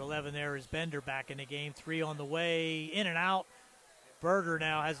 Number 11 there is Bender back in the game. 3 on the way, in and out. Berger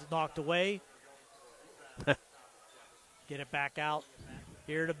now has it knocked away. Get it back out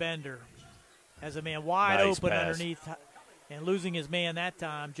here to Bender. Has a man wide Nice open pass. underneath, and losing his man that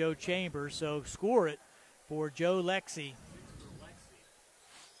time, Joe Chambers. So score it for Joe Lexi.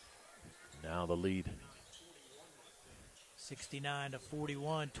 Now the lead.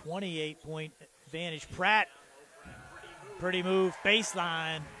 69-41, 28-point advantage. Pratt, pretty move,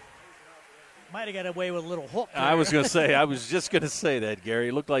 baseline. Might have got away with a little hook there. I was just going to say that, Gary.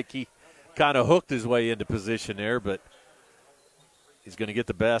 It looked like he kind of hooked his way into position there, but he's going to get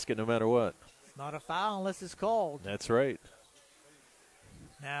the basket no matter what. It's not a foul unless it's called. That's right.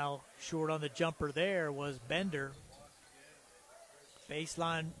 Now, short on the jumper there was Bender.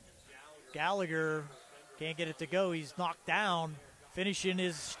 Baseline, Gallagher can't get it to go. He's knocked down, finishing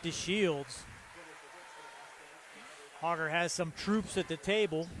his Shields. Hogger has some troops at the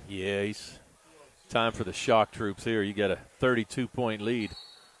table. Yeah, he's time for the shock troops here. You got a 32-point lead.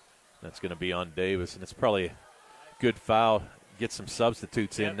 That's going to be on Davis, and it's probably a good foul. Get some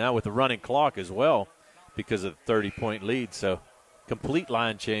substitutes in now with the running clock as well because of the 30-point lead. So complete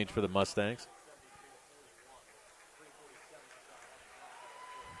line change for the Mustangs.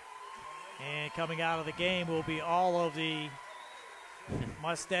 And coming out of the game will be all of the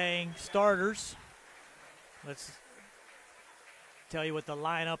Mustang starters. Let's tell you what the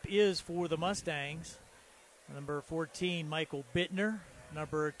lineup is for the Mustangs. Number 14, Michael Bittner.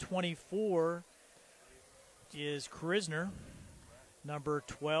 Number 24 is Krisner. Number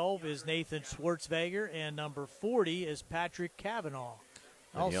 12 is Nathan Schwartzweger. And number 40 is Patrick Kavanaugh.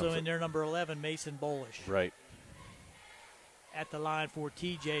 Also in there, number 11, Mason Bolish. Right. At the line for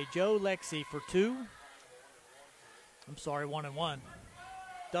TJ, Joe Lexi for 2. I'm sorry, 1 and 1.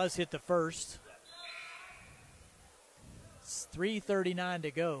 Does hit the first. It's 3:39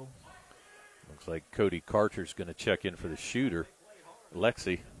 to go. Looks like Cody Karcher's going to check in for the shooter,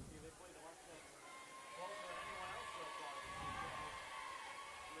 Lexi.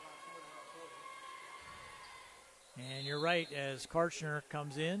 And you're right, as Karchner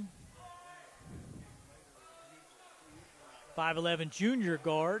comes in. 5'11 junior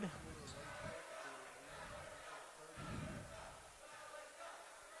guard.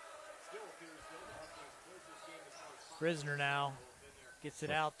 Krisner now gets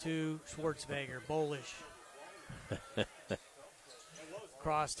it out to Schwartzweger. Bolish.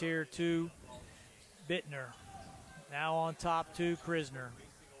 Crossed here to Bittner. Now on top to Krisner.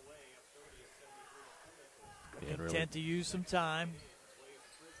 Intent to use some time.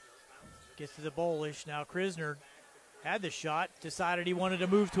 Gets to the Bolish. Now Krisner had the shot, decided he wanted to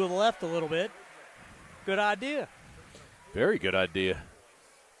move to the left a little bit. Good idea. Very good idea.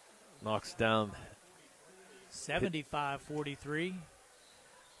 Knocks down. 75-43.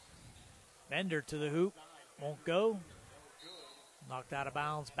 Bender to the hoop. Won't go. Knocked out of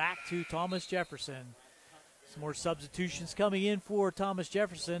bounds. Back to Thomas Jefferson. Some more substitutions coming in for Thomas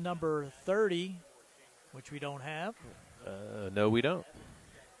Jefferson. Number 30, which we don't have. No, we don't.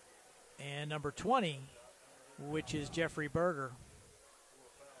 And number 20, which is Jeffrey Berger,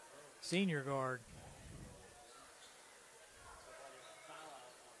 senior guard.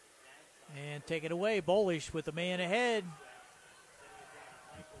 And take it away, Bolish with a man ahead.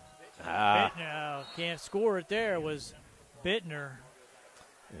 Bittner, can't score it there, was Bittner.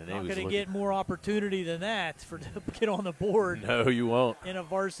 Not going to get more opportunity than that to get on the board. No, you won't. In a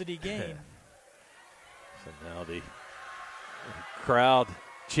varsity game. So now the crowd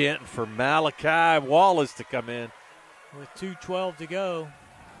chanting for Malachi Wallace to come in. With 2:12 to go.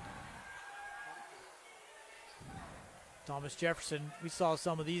 Thomas Jefferson, we saw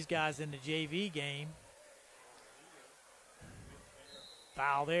some of these guys in the JV game.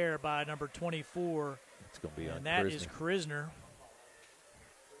 Foul there by number 24. It's going to be on and that Krisner. is Krisner.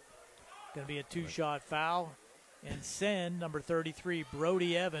 Going to be a two-shot foul. And send number 33,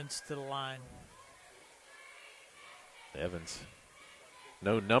 Brody Evans, to the line. Evans.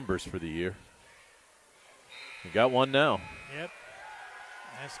 No numbers for the year. We got one now. Yep.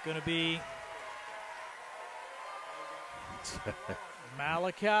 That's going to be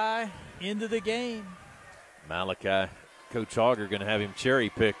Malachi into the game. Malachi. Coach Auger going to have him cherry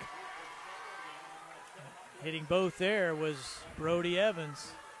pick. Hitting both there was Brody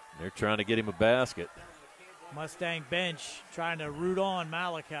Evans. They're trying to get him a basket. Mustang bench trying to root on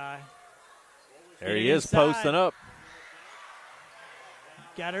Malachi. There he is, posting up.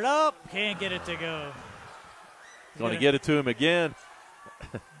 Got it up, can't get it to go. Going to get it to him again.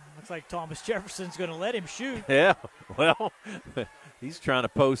 Looks like Thomas Jefferson's going to let him shoot. Yeah, well, he's trying to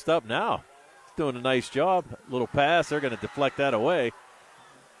post up now. He's doing a nice job. Little pass, they're going to deflect that away.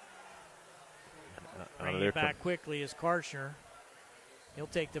 Bringing it back quickly is Karshner. He'll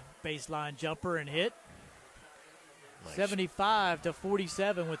take the baseline jumper and hit. Nice.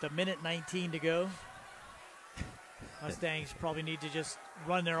 75-47 with 1:19 to go. Mustangs probably need to just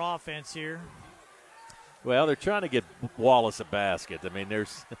run their offense here. Well, they're trying to get Wallace a basket. I mean,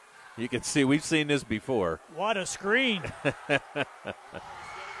 you can see, we've seen this before. What a screen.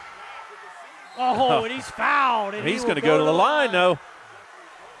 Oh, and he's fouled. And he's going to go to the line, though.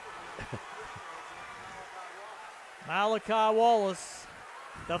 Malachi Wallace,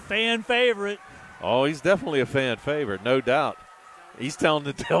 the fan favorite. Oh, he's definitely a fan favorite, no doubt. He's telling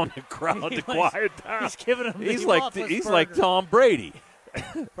the crowd to quiet down. He's giving him he's like Tom Brady.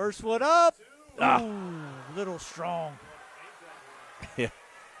 First one up. Ooh, little strong. Yeah.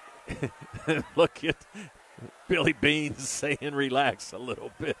 Look at Billy Beans saying relax a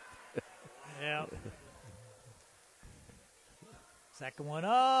little bit. Yeah. Second one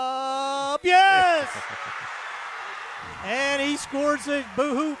up. Yes! And he scores a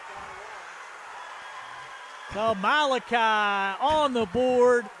boo-hoop. So Malachi on the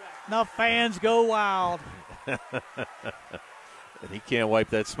board. The fans go wild. And he can't wipe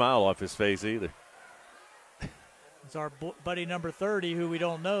that smile off his face either. It's our buddy number 30, who we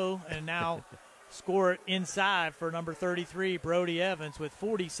don't know, and now score it inside for number 33, Brody Evans, with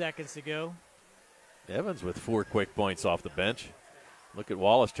 40 seconds to go. Evans with 4 quick points off the bench. Look at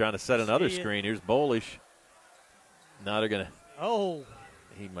Wallace trying to set another screen. Here's Bolish. Now they're going to. Oh.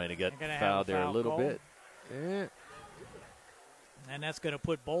 He might have got fouled there a little bit. Yeah. And that's going to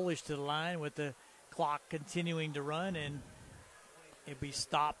put Bolish to the line with the clock continuing to run, and it'll be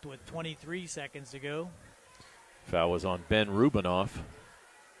stopped with 23 seconds to go. Foul was on Ben Rubinoff.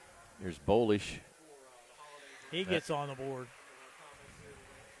 Here's Bolish. He gets on the board.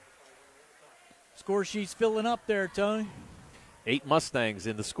 Score sheet's filling up there, Tony. 8 Mustangs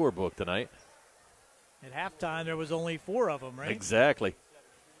in the scorebook tonight. At halftime, there was only 4 of them, right? Exactly.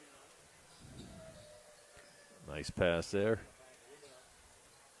 Nice pass there.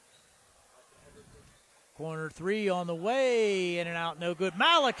 Corner 3 on the way. In and out, no good.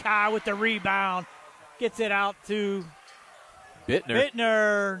 Malachi with the rebound. Gets it out to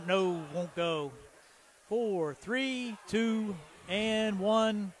Bittner. No, won't go. 4, 3, 2, and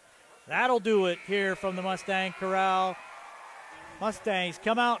 1. That'll do it here from the Mustang Corral. Mustangs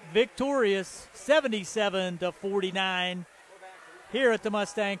come out victorious, 77-49. Here at the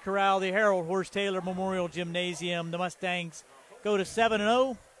Mustang Corral, the Harold Horse Taylor Memorial Gymnasium. The Mustangs go to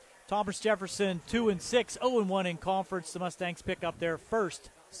 7-0. Thomas Jefferson 2-6, 0-1 in conference. The Mustangs pick up their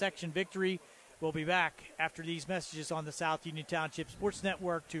first section victory. We'll be back after these messages on the South Union Township Sports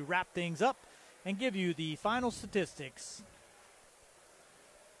Network to wrap things up and give you the final statistics.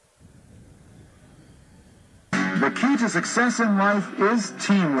 The key to success in life is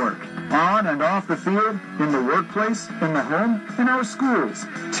teamwork. On and off the field, in the workplace, in the home, in our schools.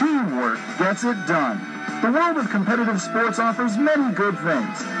 Teamwork gets it done. The world of competitive sports offers many good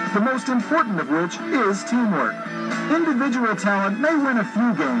things, the most important of which is teamwork. Individual talent may win a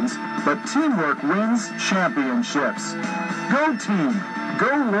few games, but teamwork wins championships. Go team! Go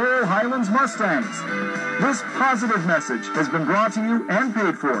Laurel Highlands Mustangs! This positive message has been brought to you and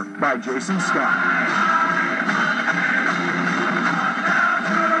paid for by Jason Scott.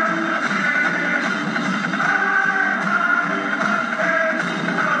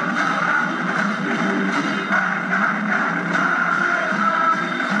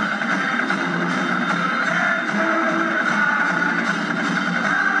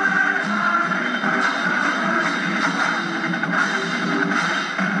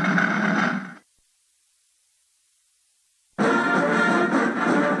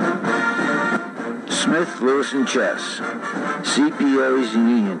 Lewis and Chess, CPOs in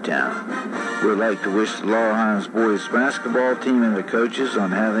Uniontown. We'd like to wish the Laurel Highlands boys basketball team and the coaches on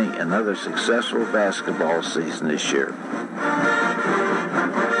having another successful basketball season this year.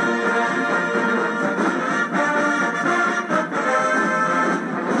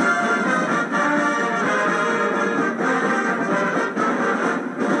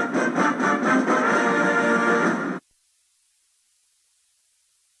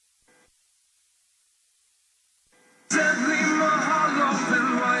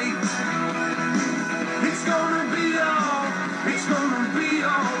 It's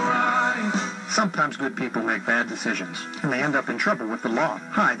Sometimes good people make bad decisions, and they end up in trouble with the law.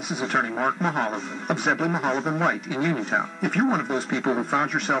 Hi, this is attorney Mark Mahalov of Zebley, Mahalov & White in Uniontown. If you're one of those people who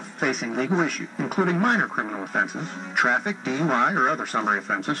found yourself facing legal issues, including minor criminal offenses, traffic, DUI, or other summary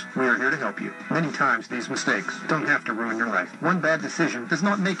offenses, we are here to help you. Many times these mistakes don't have to ruin your life. One bad decision does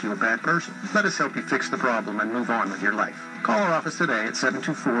not make you a bad person. Let us help you fix the problem and move on with your life. Call our office today at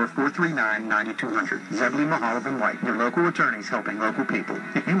 724-439-9200. Zebley, Mahalov & White, your local attorneys helping local people.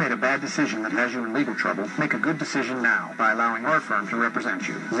 If you made a bad decision that has you in legal trouble, make a good decision now by allowing our firm to represent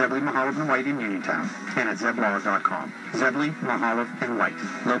you. Zebley, Mahalov & White in Uniontown and at zeblaw.com. Zebley, Mahalov & White,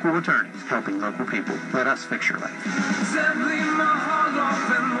 local attorneys helping local people. Let us fix your life. Zebley, Mahalov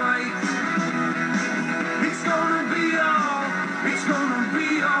 & White. It's gonna be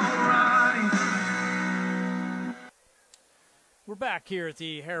all right. We're back here at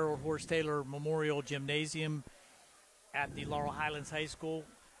the Harold Horse Taylor Memorial Gymnasium at the Laurel Highlands High School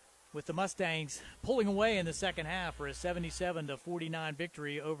with the Mustangs pulling away in the second half for a 77-49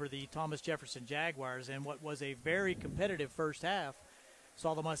 victory over the Thomas Jefferson Jaguars. And what was a very competitive first half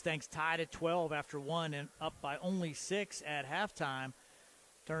saw the Mustangs tied at 12 after one and up by only 6 at halftime,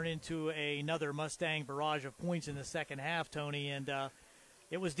 turn into another Mustang barrage of points in the second half, Tony. And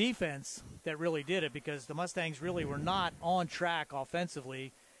it was defense that really did it, because the Mustangs really were not on track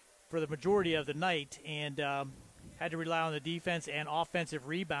offensively for the majority of the night, and had to rely on the defense and offensive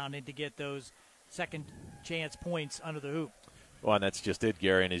rebounding to get those second chance points under the hoop. Well, and that's just it,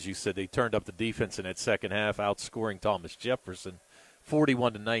 Gary. And as you said, they turned up the defense in that second half, outscoring Thomas Jefferson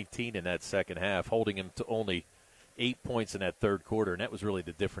 41-19 in that second half, holding him to only 8 points in that third quarter, and that was really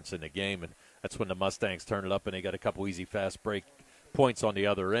the difference in the game. And that's when the Mustangs turned it up, and they got a couple easy fast break points on the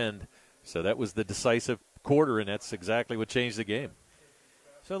other end. So that was the decisive quarter, and that's exactly what changed the game.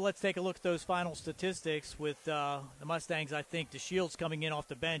 So let's take a look at those final statistics with the Mustangs. I think DeShields coming in off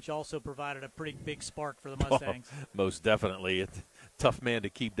the bench also provided a pretty big spark for the Mustangs. Oh, most definitely. A tough man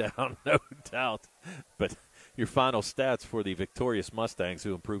to keep down, no doubt. But your final stats for the victorious Mustangs,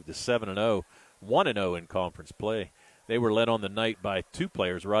 who improved to 7-0, 1-0 in conference play. They were led on the night by two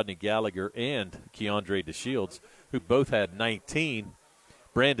players, Rodney Gallagher and Keandre DeShields, who both had 19.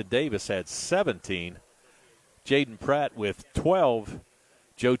 Brandon Davis had 17. Jaden Pratt with 12.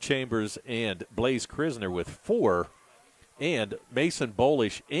 Joe Chambers and Blaze Krisner with 4. And Mason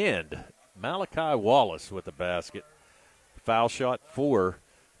Bolish and Malachi Wallace with the basket. Foul shot for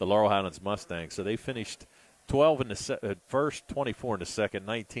the Laurel Highlands Mustangs. So they finished 12 in the first, 24 in the second,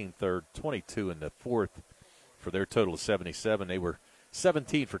 19 third, 22 in the fourth for their total of 77. They were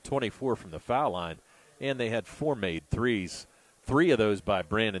 17 for 24 from the foul line, and they had 4 made threes, 3 of those by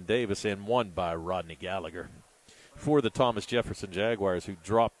Brandon Davis and 1 by Rodney Gallagher. For the Thomas Jefferson Jaguars, who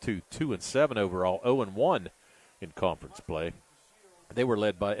dropped to 2-7 overall, 0-1 in conference play, they were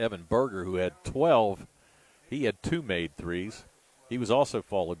led by Evan Berger, who had 12. He had 2 made threes. He was also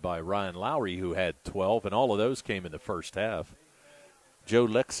followed by Ryan Lowry, who had 12, and all of those came in the first half. Joe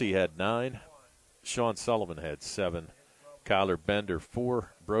Lexi had 9. Sean Sullivan had 7. Kyler Bender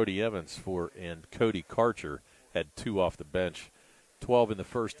 4. Brody Evans 4. And Cody Karcher had 2 off the bench. 12 in the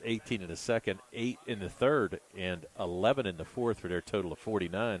first, 18 in the second, 8 in the third, and 11 in the fourth for their total of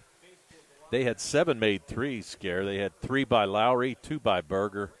 49. They had 7 made threes, Scare. They had 3 by Lowry, 2 by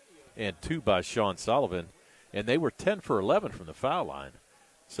Berger, and 2 by Sean Sullivan. And they were 10 for 11 from the foul line.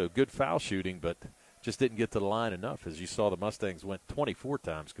 So good foul shooting, but just didn't get to the line enough. As you saw, the Mustangs went 24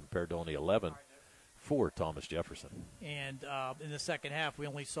 times compared to only 11 for Thomas Jefferson. And in the second half, we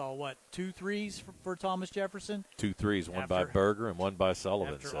only saw, 2 threes for Thomas Jefferson? 2 threes, one by Berger and 1 by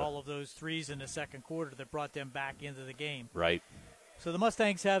Sullivan. After all of those threes in the second quarter that brought them back into the game. Right. So the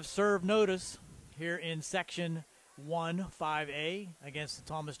Mustangs have served notice here in Section 1, 5A, against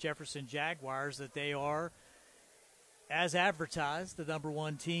the Thomas Jefferson Jaguars that they are, as advertised, the number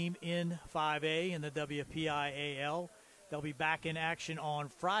 1 team in 5A in the WPIAL. They'll be back in action on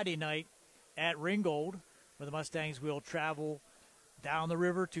Friday night at Ringgold, where the Mustangs will travel down the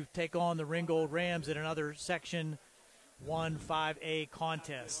river to take on the Ringgold Rams in another Section 1 5A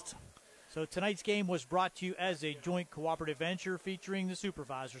contest. So tonight's game was brought to you as a joint cooperative venture featuring the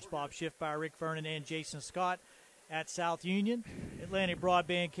supervisors, Bob Schiffbauer, Rick Vernon, and Jason Scott at South Union, Atlantic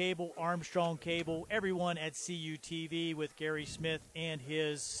Broadband Cable, Armstrong Cable, everyone at CUTV with Gary Smith and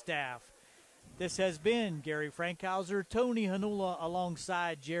his staff. This has been Gary Frankhauser, Tony Hanula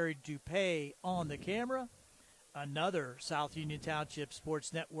alongside Jerry Dupay on the camera. Another South Union Township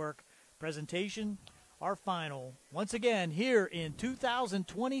Sports Network presentation. Our final, once again, here in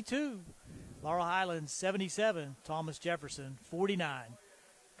 2022. Laurel Highlands 77, Thomas Jefferson 49.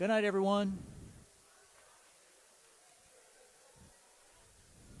 Good night, everyone.